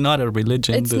that this is not a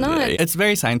religion. It's not. It's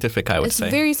very scientific, I would say.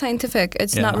 It's very scientific.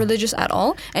 It's not religious at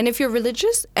all. And if you're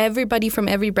religious, everybody from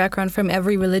every background, from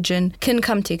every religion can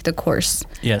come take the course.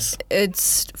 Yes.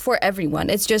 It's for everyone.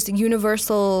 It's just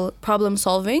universal problem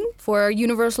solving for a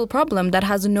universal problem that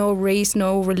has no race,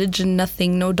 no religion,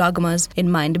 nothing, no dogmas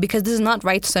in mind. Because this is not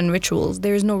rites and rituals.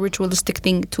 There is no ritualistic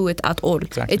thing to it at all.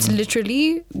 Exactly. It's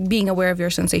literally being aware of your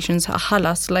sensations.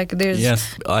 Halas. Like there's...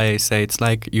 Yes. I say it's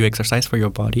like you exercise for your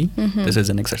body. This is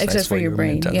an exercise for your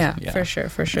brain. mental. Yeah,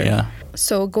 for sure. Yeah.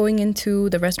 So going into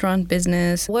the restaurant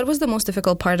business, what was the most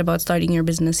difficult part about starting your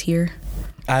business here?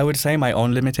 I would say my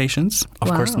own limitations. Of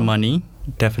course, money,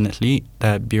 definitely.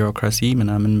 The bureaucracy,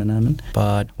 manaman.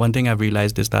 But one thing I've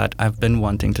realized is that I've been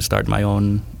wanting to start my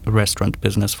own restaurant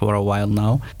business for a while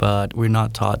now, but we're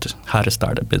not taught how to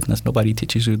start a business. Nobody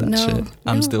teaches you that shit.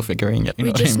 I'm still figuring it.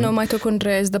 We just know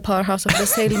mitochondria is the powerhouse of the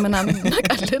cell.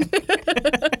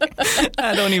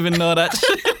 I don't even know that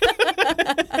shit.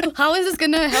 How is this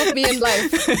going to help me in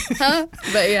life? Huh?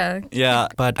 But yeah. Yeah,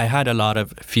 but I had a lot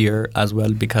of fear as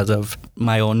well because of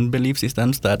my own belief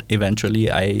systems that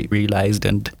eventually I realized,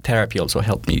 and therapy also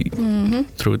helped me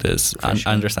through this,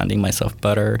 understanding myself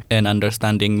better and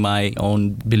understanding my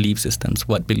own belief systems.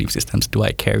 What belief systems do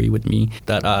I carry with me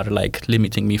that are like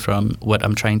limiting me from what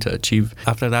I'm trying to achieve?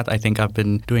 After that, I think I've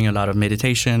been doing a lot of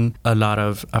meditation, a lot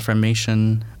of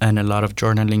affirmation, and a lot of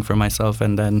journaling for myself,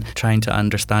 and then trying to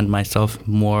understand myself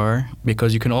more,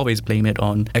 because you can always blame it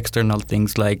on external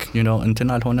things like,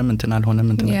 internal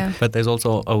honam. Yeah. But there's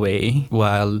also a way,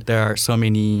 while there are so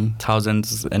many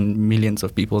thousands and millions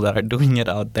of people that are doing it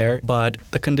out there, but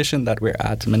the condition that we're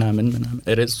at,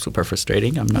 it is super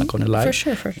frustrating, I'm not going to lie. For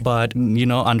sure. But,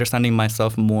 understanding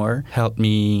myself more helped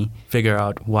me figure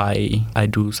out why I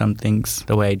do some things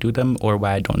the way I do them or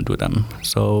why I don't do them.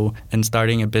 So in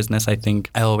starting a business, I think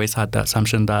I always had the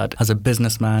assumption that as a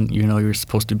businessman, you're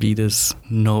supposed to be this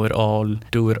know-it-all,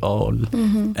 do-it-all.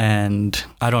 And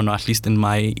I don't know, at least in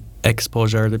my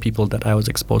exposure, the people that I was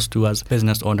exposed to as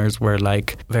business owners were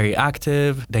like very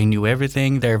active. They knew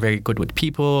everything. They're very good with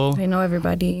people. They know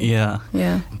everybody. Yeah.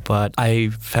 But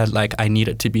I felt like I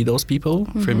needed to be those people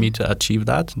for me to achieve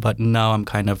that. But now I'm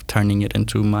kind of turning it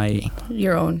into my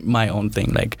own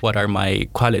thing. Like, what are my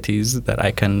qualities that I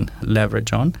can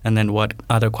leverage on? And then what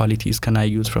other qualities can I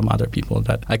use from other people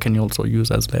that I can also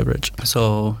use as leverage?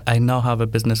 So I now have a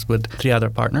business with 3 other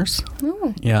partners.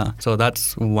 Oh. Yeah. So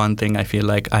that's one thing I feel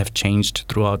like I've changed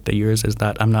throughout the years, is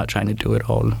that I'm not trying to do it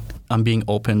all. I'm being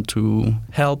open to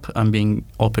help. I'm being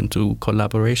open to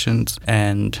collaborations,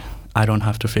 and I don't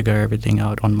have to figure everything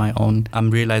out on my own. I'm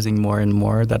realizing more and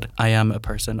more that I am a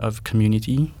person of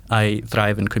community. I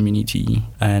thrive in community,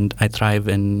 and I thrive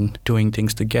in doing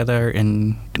things together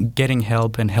and getting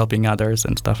help and helping others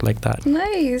and stuff like that.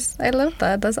 Nice. I love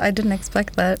that. I didn't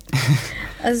expect that.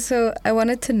 So I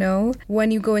wanted to know,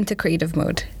 when you go into creative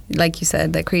mode, like you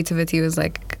said, that creativity was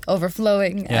like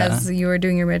overflowing as you were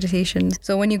doing your meditation.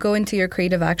 So when you go into your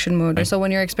creative action mode, or so when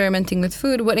you're experimenting with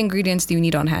food, what ingredients do you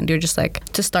need on hand? You're just like,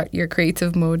 to start your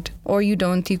creative mode, or you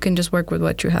don't, you can just work with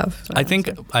what you have. I think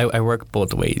I work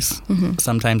both ways.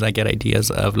 Sometimes I get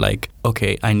ideas of like,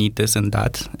 okay, I need this and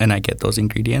that, and I get those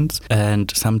ingredients.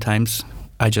 And sometimes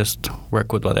I just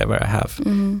work with whatever I have.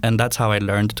 And that's how I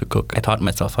learned to cook. I taught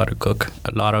myself how to cook.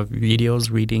 A lot of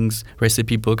videos, readings,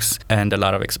 recipe books, and a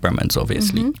lot of experiments,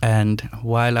 obviously. And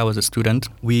while I was a student,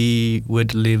 we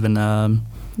would live in a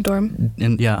dorm.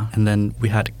 And then we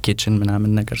had a kitchen, Manaman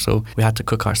Nagar, so we had to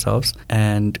cook ourselves.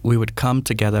 And we would come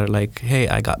together like, hey,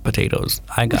 I got potatoes,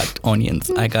 I got onions,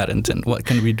 I got intent. What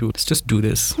can we do? Let's just do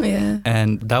this. Yeah.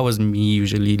 And that was me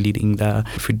usually leading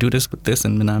if we do this with this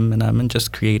and Manaman,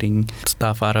 just creating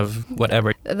stuff out of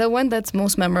whatever. The one that's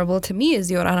most memorable to me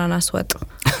is your ananas wet.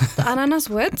 The ananas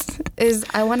wet is,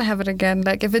 I want to have it again.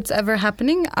 Like, if it's ever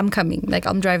happening, I'm coming. Like,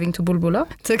 I'm driving to Bulbula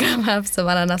to come have some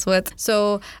ananas wet.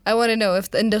 So I want to know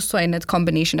if in this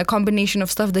combination, a combination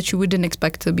of stuff that you wouldn't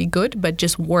expect to be good, but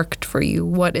just worked for you.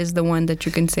 What is the one that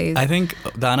you can say? I think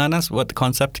the ananas wet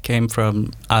concept came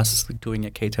from us doing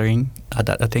a catering.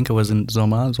 I think it was in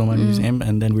Zoma Museum,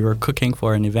 and then we were cooking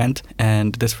for an event.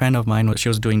 And this friend of mine, she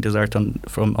was doing dessert on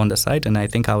the side, and I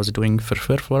think I was doing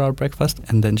firfir for our breakfast.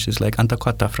 And then she's like, "Anta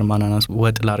quatta from ananas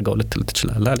wet largo little."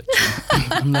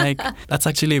 I'm like, that's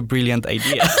actually a brilliant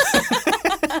idea.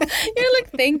 You're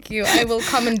like, thank you. I will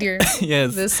commandeer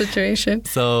this situation.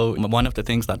 So one of the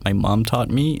things that my mom taught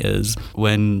me is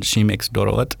when she makes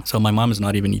dorot. So my mom is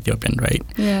not even Ethiopian, right?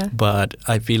 Yeah. But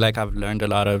I feel like I've learned a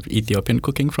lot of Ethiopian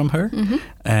cooking from her. Mm-hmm.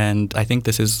 And I think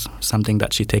this is something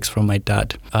that she takes from my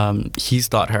dad. He's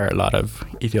taught her a lot of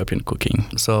Ethiopian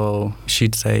cooking. So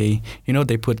she'd say,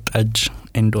 they put edge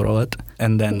in dorot.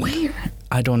 And then... Where?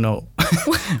 I don't know.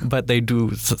 But they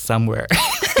do somewhere.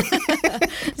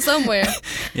 Somewhere.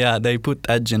 Yeah, they put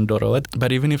edge in dorot.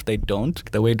 But even if they don't,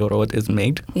 the way dorot is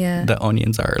made, the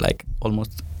onions are like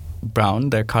almost brown.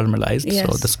 They're caramelized,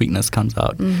 so the sweetness comes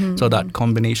out. Mm-hmm, so that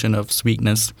combination of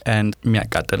sweetness and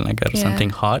something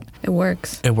hot. It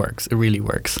works. It works. It really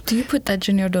works. Do you put edge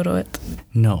in your dorot?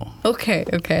 No. Okay.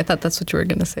 I thought that's what you were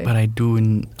going to say. But I do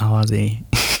in awaze.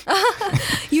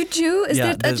 You do? Is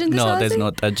there edge in this awaze? No, there's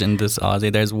not edge in this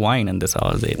awaze. There's wine in this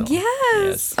awaze, though.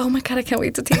 Yes. Oh my God, I can't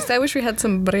wait to taste it. I wish we had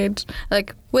some bread,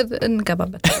 like with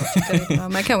kebab.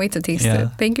 I can't wait to taste it.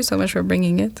 Thank you so much for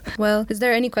bringing it. Well, is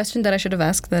there any question that I should have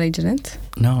asked that I didn't?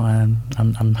 No,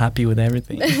 I'm happy with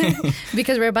everything.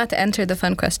 Because we're about to enter the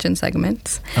fun question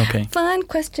segment. Okay. Fun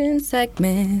question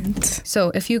segment.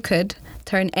 So if you could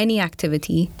turn any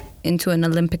activity into an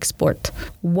Olympic sport,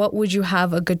 what would you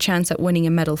have a good chance at winning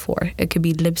a medal for? It could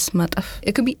be libs mataf.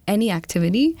 It could be any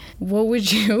activity. What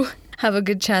would you have a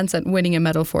good chance at winning a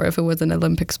medal for if it was an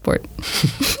Olympic sport?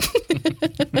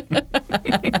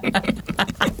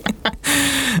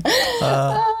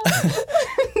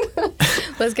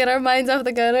 Let's get our minds off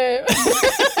the gutter.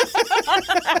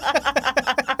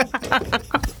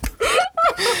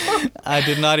 I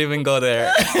did not even go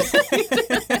there.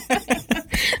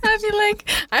 I feel like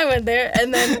I went there,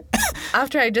 and then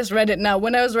after I just read it now,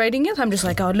 when I was writing it, I'm just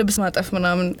like, oh, libs mataf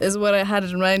manam is what I had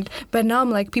in mind. But now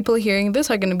I'm like, people hearing this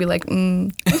are going to be like,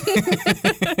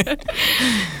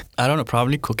 I don't know,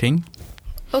 probably cooking.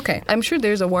 Okay, I'm sure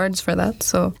there's awards for that.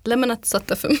 So, lemonat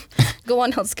satafim. Go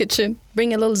on Hell's Kitchen.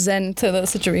 Bring a little zen to the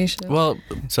situation. Well,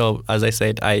 so as I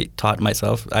said, I taught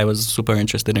myself. I was super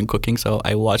interested in cooking, so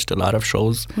I watched a lot of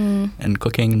shows and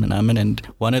cooking in Manaman. And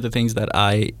one of the things that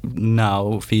I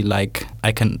now feel like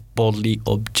I can boldly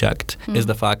object is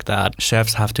the fact that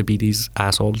chefs have to be these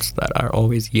assholes that are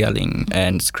always yelling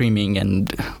and screaming,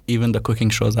 and even the cooking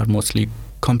shows are mostly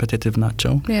competitive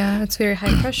nacho. Yeah, it's very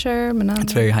high pressure.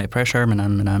 It's very high pressure.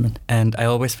 And I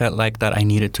always felt like that I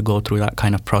needed to go through that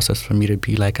kind of process for me to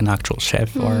be like an actual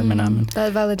chef or Manaman.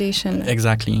 That validation.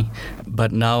 Exactly.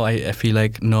 But now I feel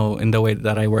like, no, in the way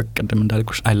that I work at the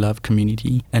Mandalikush, I love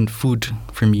community. And food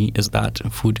for me is that.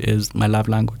 Food is my love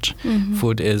language. Mm-hmm.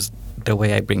 Food is the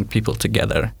way I bring people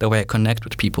together, the way I connect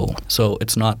with people. So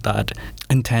it's not that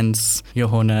intense,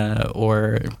 Yohona,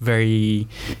 or very,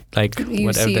 like, you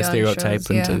whatever the stereotype.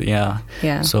 Shows,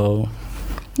 yeah. So...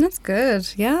 That's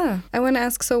good, yeah. I want to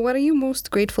ask, so what are you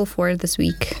most grateful for this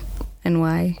week, and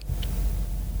why?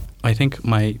 I think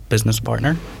my business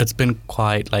partner. It's been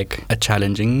quite like a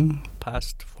challenging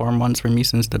past 4 months for me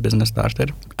since the business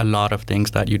started. A lot of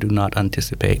things that you do not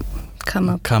anticipate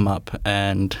come up,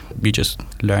 and we just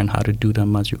learn how to do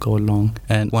them as you go along.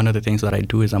 And one of the things that I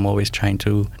do is I'm always trying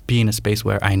to be in a space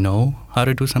where I know how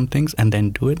to do some things and then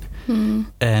do it.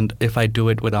 And if I do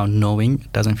it without knowing,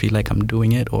 it doesn't feel like I'm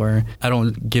doing it, or I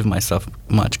don't give myself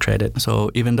much credit.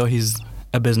 So even though he's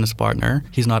a business partner,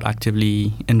 he's not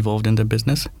actively involved in the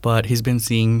business, but he's been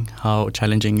seeing how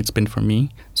challenging it's been for me.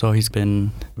 So he's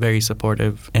been very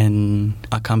supportive in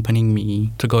accompanying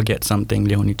me to go get something,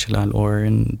 Leonie Chilal, or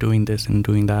in doing this and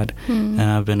doing that. And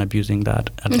I've been abusing that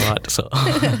a lot. So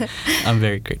I'm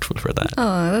very grateful for that.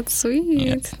 Oh, that's sweet.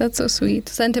 Yeah. That's so sweet.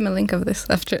 Send him a link of this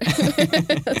after.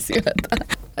 Let's see what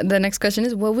that. The next question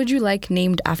is, what would you like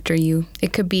named after you?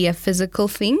 It could be a physical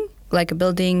thing, like a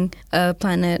building, a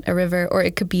planet, a river, or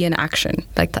it could be an action,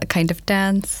 like that kind of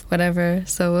dance, whatever.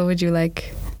 So what would you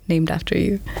like named after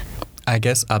you? I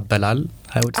guess Abbelal,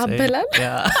 I would say. Abbelal?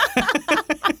 Yeah.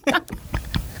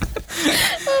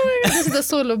 Oh my God, this is the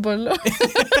solo bolo.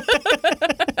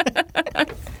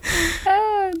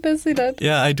 That's it.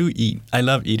 Yeah, I do eat. I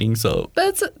love eating, so.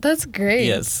 That's great.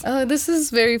 Yes. Oh, this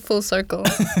is very full circle.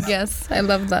 Yes, I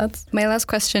love that. My last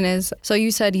question is, so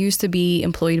you said you used to be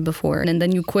employed before and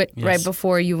then you quit right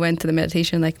before you went to the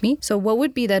meditation like me. So what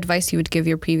would be the advice you would give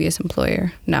your previous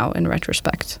employer now in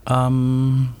retrospect?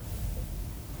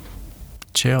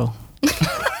 Chill.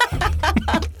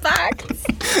 Facts.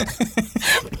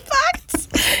 Facts.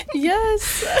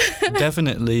 Yes.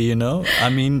 Definitely, you know. I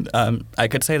mean, I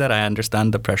could say that I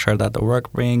understand the pressure that the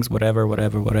work brings, whatever,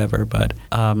 but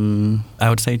I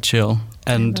would say chill.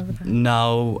 And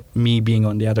now, me being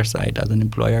on the other side as an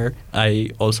employer, I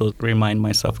also remind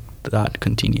myself that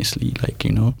continuously. Like,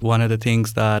 you know, one of the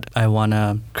things that I want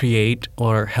to create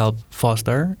or help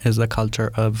foster is a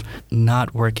culture of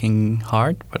not working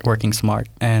hard, but working smart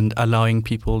and allowing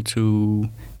people to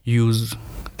use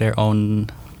their own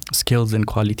skills and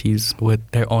qualities with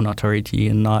their own authority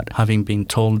and not having been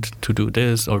told to do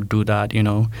this or do that, you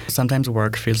know. Sometimes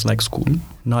work feels like school,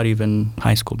 not even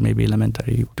high school, maybe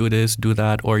elementary. Do this, do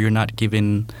that, or you're not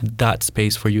given that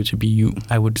space for you to be you.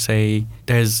 I would say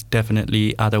there's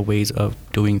definitely other ways of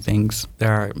doing things.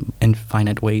 There are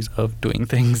infinite ways of doing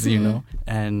things, you know,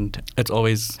 and it's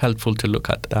always helpful to look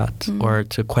at that or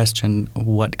to question,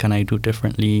 what can I do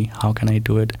differently? How can I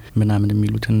do it?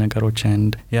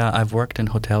 And yeah, I've worked in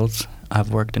hotels.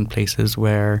 I've worked in places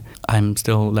where I'm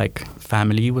still like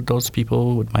family with those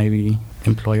people, with my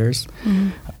employers.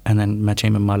 And then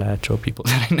መቼም የማላያቸው people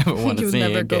that I never want to see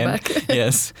never again. go back.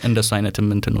 Yes. እንደሱ አይነትም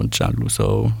እንትኖች አሉ. So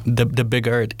the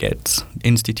bigger it gets,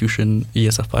 institution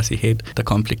እየሰፋ ሲሄድ, the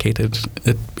complicated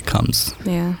it becomes.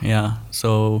 Yeah.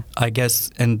 So I guess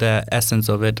in the essence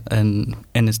of it and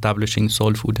in establishing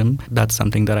Soul Foodum, that's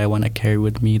something that I want to carry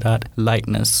with me, that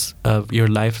lightness of your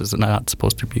life is not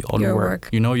supposed to be all your work.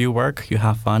 You know, you work, you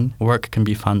have fun. Work can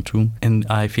be fun too. And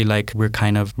I feel like we're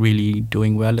kind of really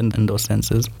doing well in those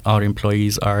senses. Our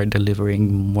employees are delivering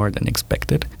more than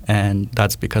expected. And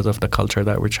that's because of the culture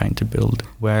that we're trying to build,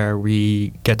 where we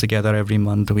get together every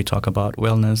month, we talk about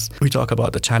wellness, we talk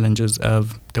about the challenges of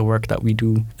the work that we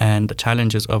do and the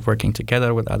challenges of working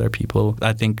together with other people.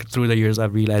 I think through the years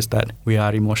I've realized that we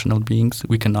are emotional beings.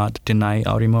 We cannot deny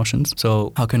our emotions.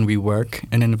 So how can we work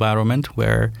in an environment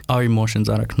where our emotions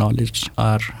are acknowledged,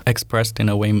 are expressed in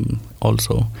a way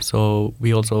also? So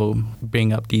we also bring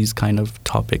up these kind of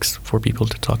topics for people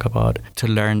to talk about, to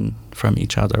learn from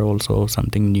each other, also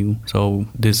something new. So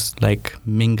this like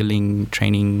mingling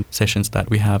training sessions that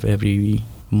we have every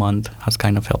month has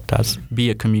kind of helped us be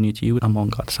a community among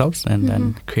ourselves and then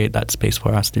create that space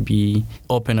for us to be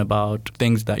open about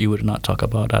things that you would not talk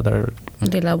about other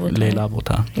Leila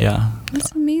Bota. Yeah.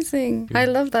 That's amazing. I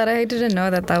love that. I didn't know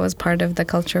that was part of the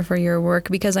culture for your work,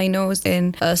 because I know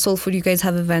in Soul Food you guys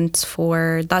have events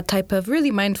for that type of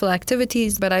really mindful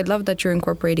activities, but I love that you're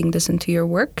incorporating this into your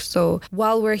work. So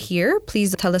while we're here,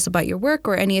 please tell us about your work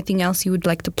or anything else you would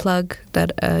like to plug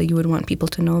that you would want people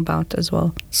to know about as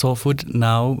well. Soul Food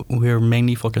now, we're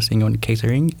mainly focusing on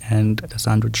catering and the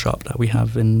sandwich shop that we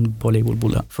have in Bole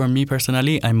Bulbula. For me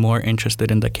personally, I'm more interested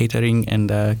in the catering and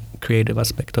the creative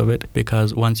aspect of it,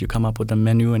 because once you come up with a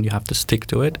menu and you have to stick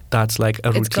to it, that's like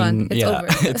a routine. It's gone.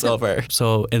 It's over. It's over.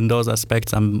 So in those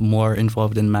aspects, I'm more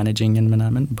involved in managing in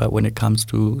Menamin. But when it comes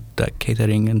to the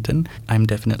catering and thing, I'm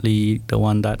definitely the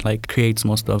one that like creates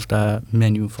most of the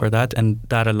menu for that, and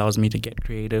that allows me to get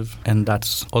creative. And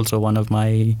that's also one of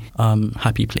my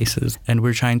happy places. And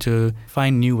we're trying to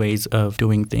find new ways of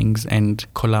doing things and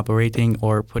collaborating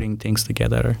or putting things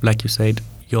together. Like you said,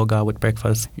 yoga with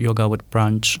breakfast, yoga with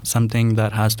brunch, something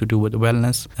that has to do with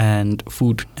wellness and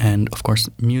food and, of course,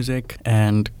 music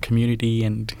and community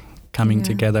and coming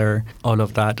together, all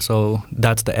of that. So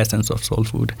that's the essence of Soul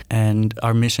Food. And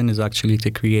our mission is actually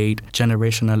to create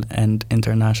generational and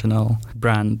international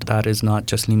brand that is not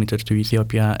just limited to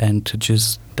Ethiopia and to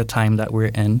just the time that we're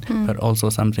in, but also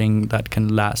something that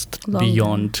can last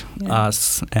beyond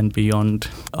us and beyond.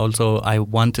 Also, I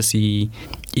want to see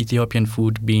Ethiopian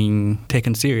food being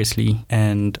taken seriously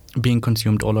and being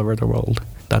consumed all over the world.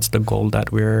 That's the goal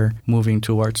that we're moving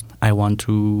towards. I want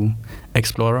to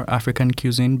explore African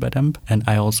cuisine better, and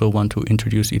I also want to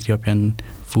introduce Ethiopian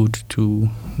food to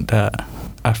the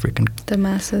African. The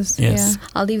masses. Yes. Yeah.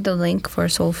 I'll leave the link for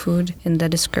Soul Food in the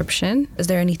description. Is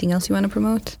there anything else you want to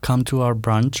promote? Come to our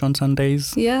brunch on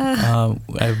Sundays. Yeah.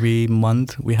 Every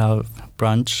month we have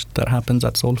brunch that happens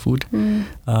at Soul Food.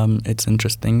 It's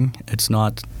interesting. It's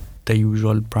not the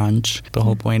usual brunch. The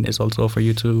whole point is also for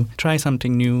you to try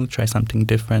something new, try something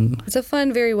different. It's a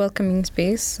fun, very welcoming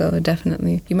space. So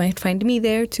definitely you might find me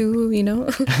there too, you know.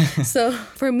 So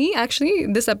for me, actually,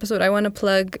 this episode, I want to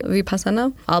plug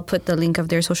Vipassana. I'll put the link of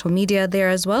their social media there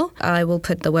as well. I will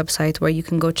put the website where you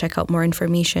can go check out more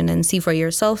information and see for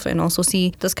yourself, and also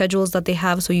see the schedules that they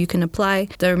have so you can apply.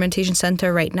 The meditation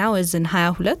center right now is in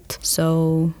Haya Hulet.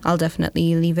 So I'll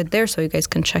definitely leave it there so you guys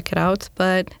can check it out.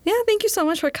 But yeah, thank you so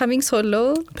much for coming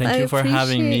solo. Thank you for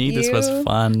having me. This was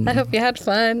fun. I hope you had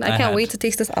fun. I can't wait to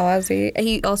taste this awazi.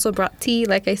 He also brought tea,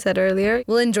 like I said earlier.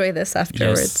 We'll enjoy this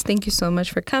afterwards. Yes. Thank you so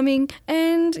much for coming.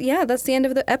 And yeah, that's the end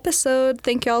of the episode.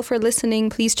 Thank you all for listening.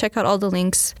 Please check out all the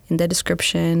links in the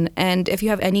description. And if you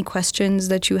have any questions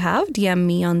that you have, DM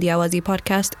me on the Awazi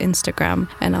Podcast Instagram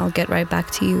and I'll get right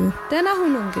back to you. Then